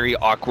was a very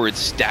awkward,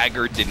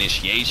 staggered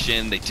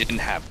initiation. They didn't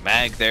have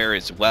Mag there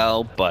as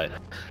well, but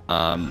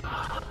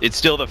it's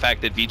still the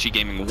fact that Vici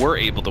Gaming were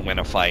able to win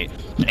a fight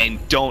and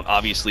don't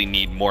obviously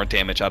need more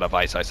damage out of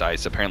Ice.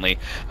 Apparently,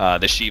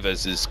 the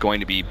Shivas is going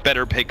to be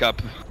better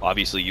pickup,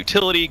 obviously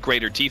utility,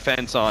 greater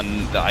defense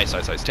on the Ice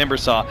Timber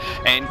Saw,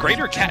 and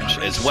greater catch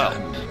as well,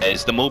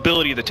 as the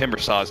mobility of the Timber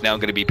Saw is now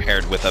going to be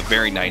paired with a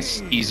very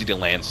nice, easy to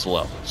land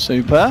slow.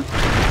 Super.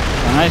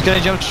 He's going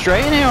to jump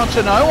straight in here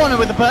onto No One, and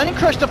with the Burning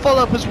Crush to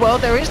follow up as well.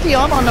 There is the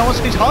armor on No One,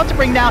 so he's hard to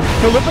bring down.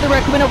 He'll look for the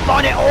recommend, he'll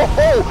find it.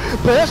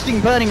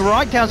 Bursting, burning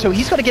right down, so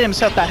he's got to get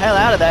himself the hell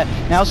out of there.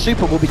 Now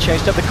Super will be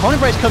chased up. The Cold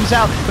Embrace comes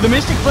out, but the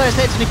Mystic Flare's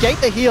there to negate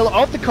the heal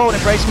of the Cold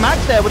Embrace.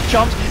 Max there with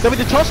Chomps, then with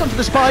the toss onto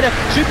the Spider.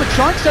 Super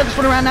trying to turn this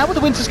one around now with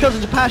the Winter's Curse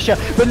into Pasha,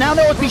 but now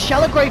there will be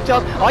Shallow Grave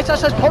up. Ice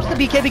pops the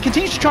BKB,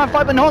 continues to try and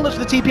fight, but No One looks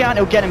for the TP out, and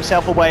he'll get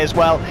himself away as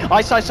well.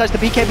 Ice, the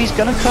BKB's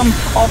going to come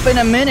off in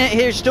a minute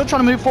here. Still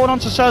trying to move forward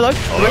onto Solo.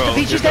 The rest of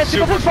Vici's there,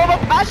 Super from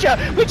Pasha,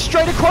 which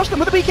straight across them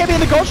with the BKB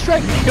and the Gold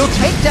Strike. He'll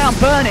take down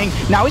Burning.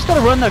 Now he's got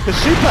to run though, because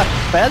Super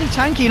fairly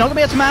tanky, not going to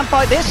be able to man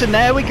fight this, and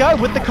there we go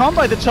with the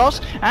combo, the toss,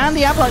 and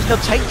the avalanche. They'll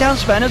take down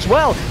Sven as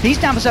well. He's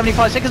down for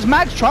 75 seconds.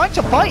 Mag's trying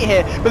to fight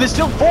here, but there's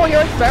still 4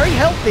 heroes very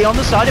healthy on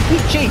the side of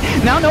Vici.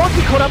 Now no one's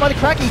been caught up by the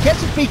crack. He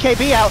gets his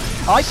BKB out.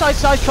 Ice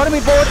trying to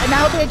move forward, and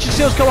now the ancient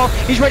seals go off.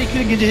 He's ready to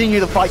continue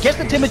the fight. Gets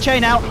the Timber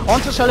Chain out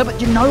onto Solo,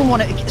 but you know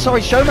what?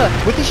 Sorry, Shoma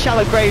with these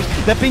Shallow Graves.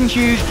 They've been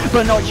huge,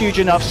 but not huge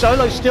enough.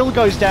 Solo still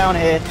goes down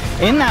here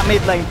in that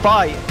mid lane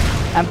fight,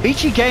 and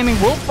Vici Gaming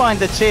will find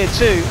the tier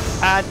 2.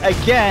 And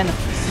again,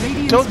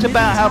 talked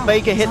about how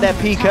Vega hit their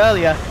peak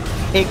earlier.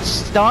 It's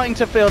starting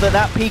to feel that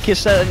that peak is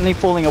certainly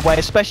falling away,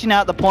 especially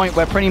now at the point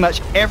where pretty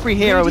much every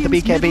hero with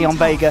the BKB on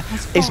Vega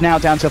is now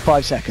down to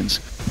 5 seconds.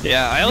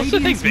 Yeah, I also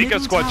think Vega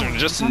Squadron are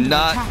just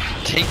not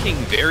taking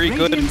very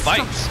good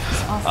fights.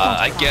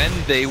 Again,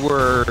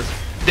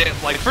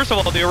 first of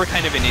all, they were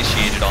kind of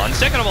initiated on.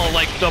 Second of all,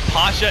 like the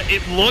Pasha,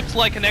 it looked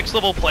like a next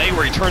level play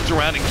where he turns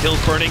around and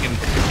kills Burning and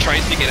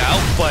tries to get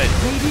out, but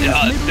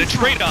the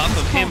trade-off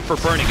of him for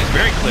Burning is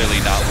very clearly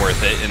not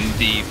worth it, and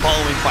the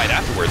following fight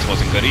afterwards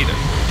wasn't good either.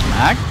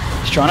 Mag,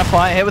 he's trying to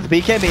fight here with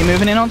the BKB,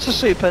 moving in onto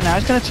Super. Now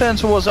he's going to turn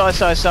towards Ice,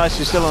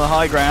 who's still on the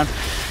high ground.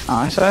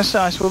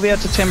 Ice will be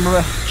able to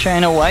Timber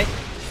Chain away.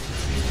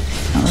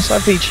 Now looks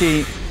like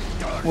Vici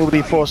will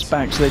be forced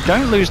back, so they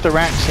don't lose the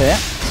racks here.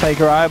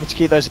 Taker are able to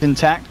keep those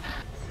intact.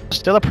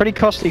 Still a pretty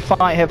costly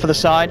fight here for the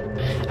side.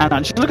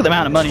 And just look at the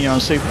amount of money on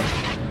Super.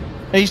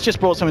 He's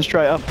just brought someone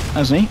straight up,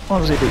 hasn't he? What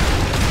does he do?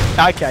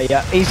 Okay,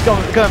 yeah, he's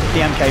going for the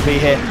MKB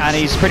here, and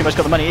he's pretty much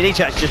got the money. He needs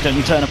to actually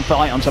just turn and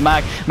fight onto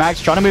Mag.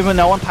 Mag's trying to move with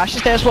No One.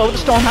 Pasha's there as well with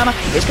the Stormhammer.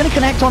 It's going to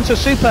connect onto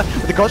Super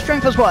with the God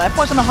Strength as well.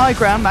 F1's on the high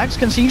ground. Mag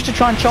continues to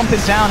try and chomp him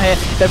down here.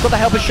 They've got the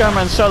help of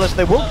Shoma and Solo, so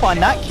they will find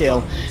that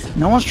kill.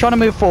 No one's trying to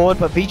move forward,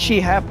 but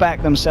Vici have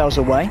backed themselves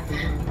away.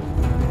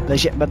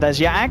 But there's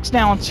your axe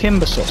now on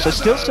Timbersaw, so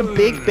still some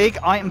big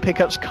item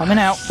pickups coming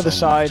out for the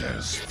side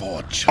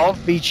of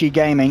Vici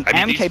Gaming.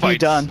 I mean, MKB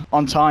done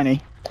on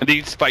Tiny.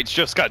 These fights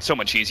just got so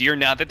much easier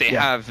now that they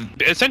have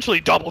essentially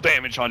double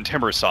damage on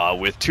Timbersaw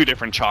with 2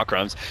 different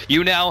chakrams.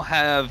 You now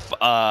have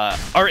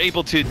are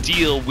able to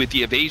deal with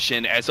the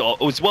evasion as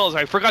well as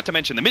I forgot to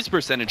mention the miss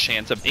percentage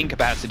chance of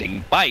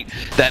incapacitating bite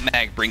that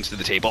Mag brings to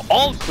the table,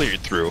 all cleared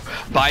through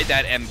by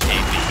that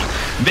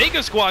MKB.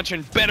 Vega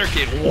Squadron better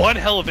get one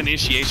hell of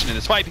initiation in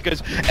this fight,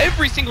 because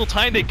every single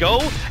time they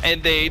go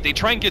and they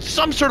try and get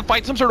some sort of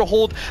fight, some sort of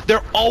hold,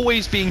 they're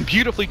always being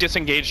beautifully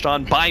disengaged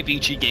on by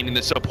Vici Gaming.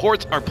 The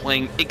supports are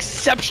playing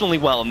exceptionally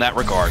well in that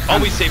regard,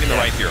 always saving the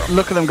right hero.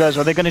 Look at them go as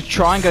well. They're going to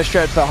try and go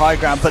straight to the high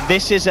ground, but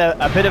this is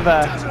a bit of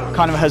a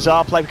kind of a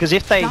hazard play, because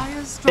if they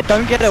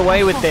don't get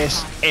away with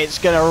this, it's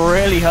going to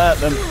really hurt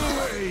them.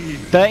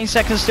 13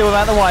 seconds still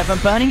without the Wyvern,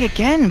 burning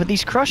again with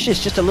these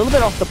crushes, just a little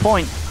bit off the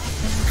point.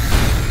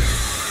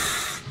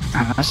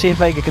 Let's see if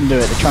Vega can do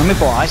it. They're trying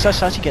before Ice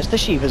he gets the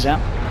Shivas out.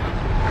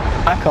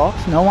 Back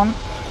off, no one.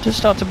 Just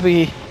start to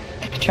be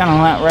channel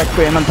that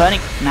Requiem and burning.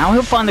 Now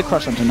he'll find the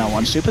crush onto no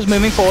one. Super's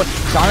moving forward.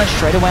 Silence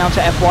straight away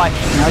onto FY.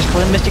 Now he's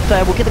pulling Mystic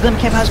Flare. We'll get the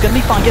Glimmer Cape House. Going to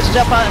be fine. Gets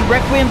himself out and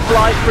Requiem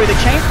flies through the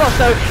Chain Frost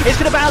though. It's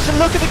going to bounce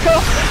and look at the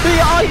cost.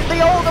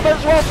 The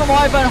ultimate as well from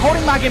Wyvern,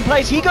 holding Mag in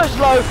place. He goes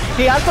low.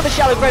 He has got the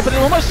Shallow Grave, but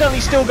it'll almost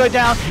certainly still go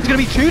down. It's going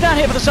to be 2 down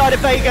here for the side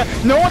of Vega.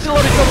 No one's in a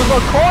lot of trouble as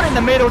well. Caught in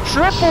the middle.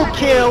 Triple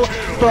kill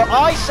for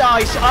Ice,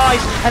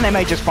 and they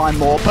may just find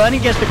more. Burning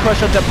gets the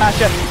crush onto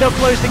Pasha. They'll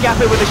close the gap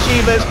here with the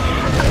Shivas.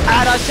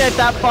 And I said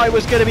that fight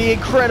was going to be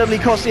incredibly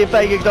costly if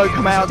Vega don't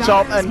come out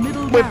top,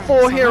 and with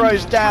 4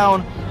 heroes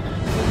down,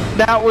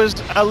 that was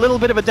a little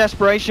bit of a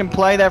desperation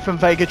play there from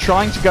Vega,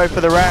 trying to go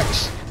for the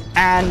racks,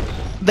 and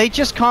they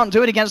just can't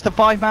do it against the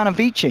 5-man of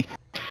Vici.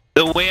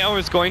 The way I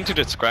was going to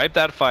describe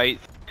that fight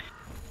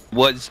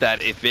was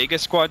that if Vega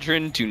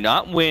Squadron do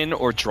not win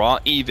or draw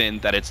even,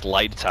 that it's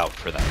lights out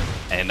for them.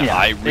 And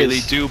I really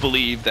do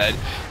believe that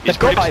it's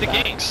pretty much the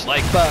game.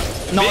 Like, but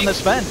not on the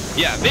Sven.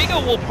 Yeah, Vega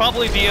will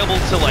probably be able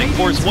to like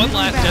force one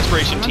last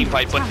desperation team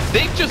fight, but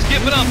they've just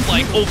given up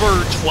like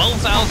over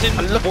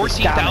 12,000,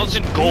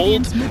 14,000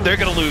 gold. They're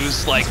gonna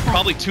lose like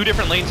probably 2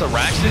 different lanes of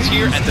racks this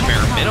year at the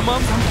bare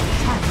minimum.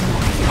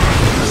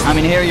 I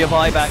mean, here are your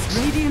buybacks,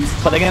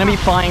 but they're going to be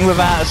fighting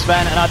without a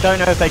Sven, and I don't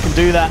know if they can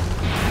do that.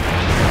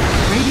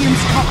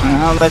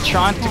 They're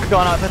trying to go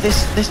on, but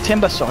this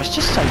Timbersaw is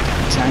just so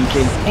damn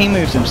tanky. He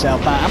moves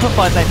himself out,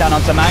 amplifies that down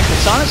onto Max, the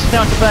silence is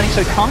down to Burning,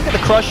 so he can't get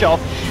the crush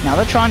off. Now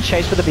they're trying to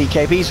chase for the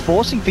BKBs,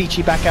 forcing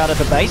Vici back out of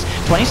the base.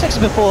 20 seconds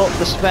before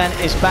the Sven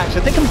is back, so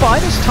if they can buy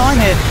this time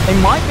here,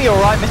 they might be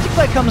alright. Mystic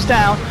Flare comes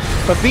down,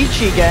 but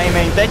Vici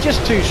Gaming, they're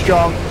just too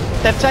strong.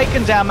 They've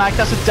taken down Mac.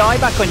 That's a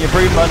dieback on your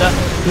Broodmother.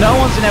 No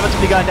one's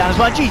inevitably going down as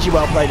well. GG,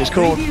 well played is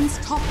called.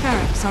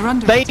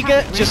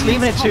 Vega just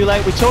leaving it too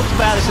late. We talked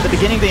about this at the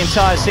beginning of the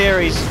entire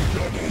series.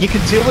 You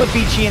can deal with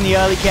Vici in the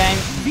early game.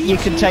 You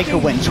can take a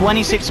win.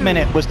 26th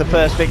minute was the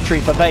first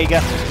victory for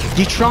Vega.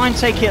 You try and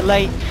take it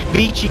late.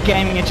 Vici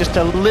Gaming are just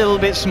a little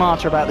bit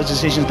smarter about the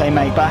decisions they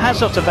make. But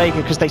hats off to Vega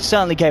because they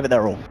certainly gave it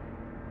their all.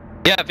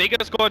 Yeah,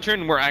 Vega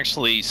Squadron were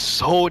actually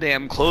so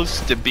damn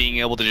close to being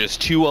able to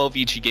just 2-0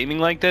 Vici Gaming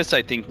like this.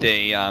 I think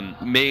they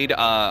made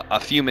a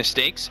few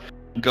mistakes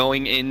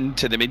going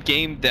into the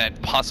mid-game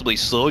that possibly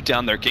slowed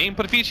down their game,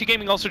 but Vici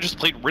Gaming also just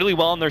played really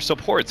well on their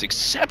supports.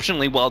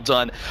 Exceptionally well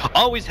done,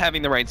 always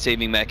having the right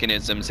saving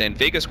mechanisms, and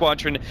Vega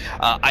Squadron,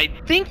 I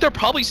think they're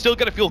probably still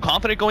going to feel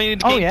confident going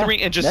into Game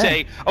 3 and just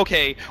say,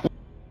 okay,